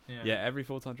 Yeah, every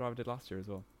full-time driver did last year as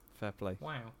well. Fair play.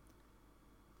 Wow.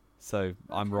 So, okay,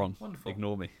 I'm wrong. Wonderful.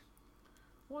 Ignore me.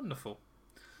 Wonderful.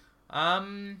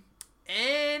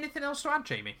 Anything else to add,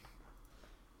 Jamie?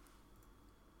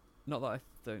 Not that I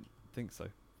don't think so.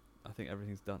 I think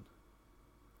everything's done.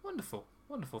 Wonderful.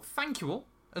 Wonderful. Thank you all,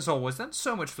 as always then,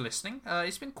 so much for listening.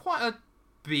 It's been quite a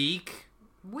big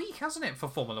week, hasn't it, for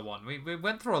Formula 1? We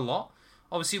went through a lot.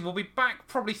 Obviously, we'll be back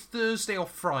probably Thursday or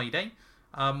Friday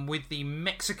with the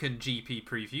Mexican GP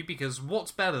preview, because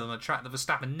what's better than a track that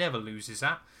Verstappen never loses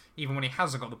at, even when he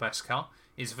hasn't got the best car,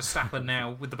 is Verstappen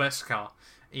now with the best car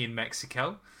in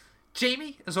Mexico.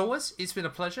 Jamie, as always, it's been a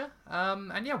pleasure.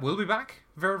 And yeah, we'll be back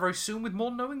very, very soon with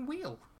more Knowing Wheel.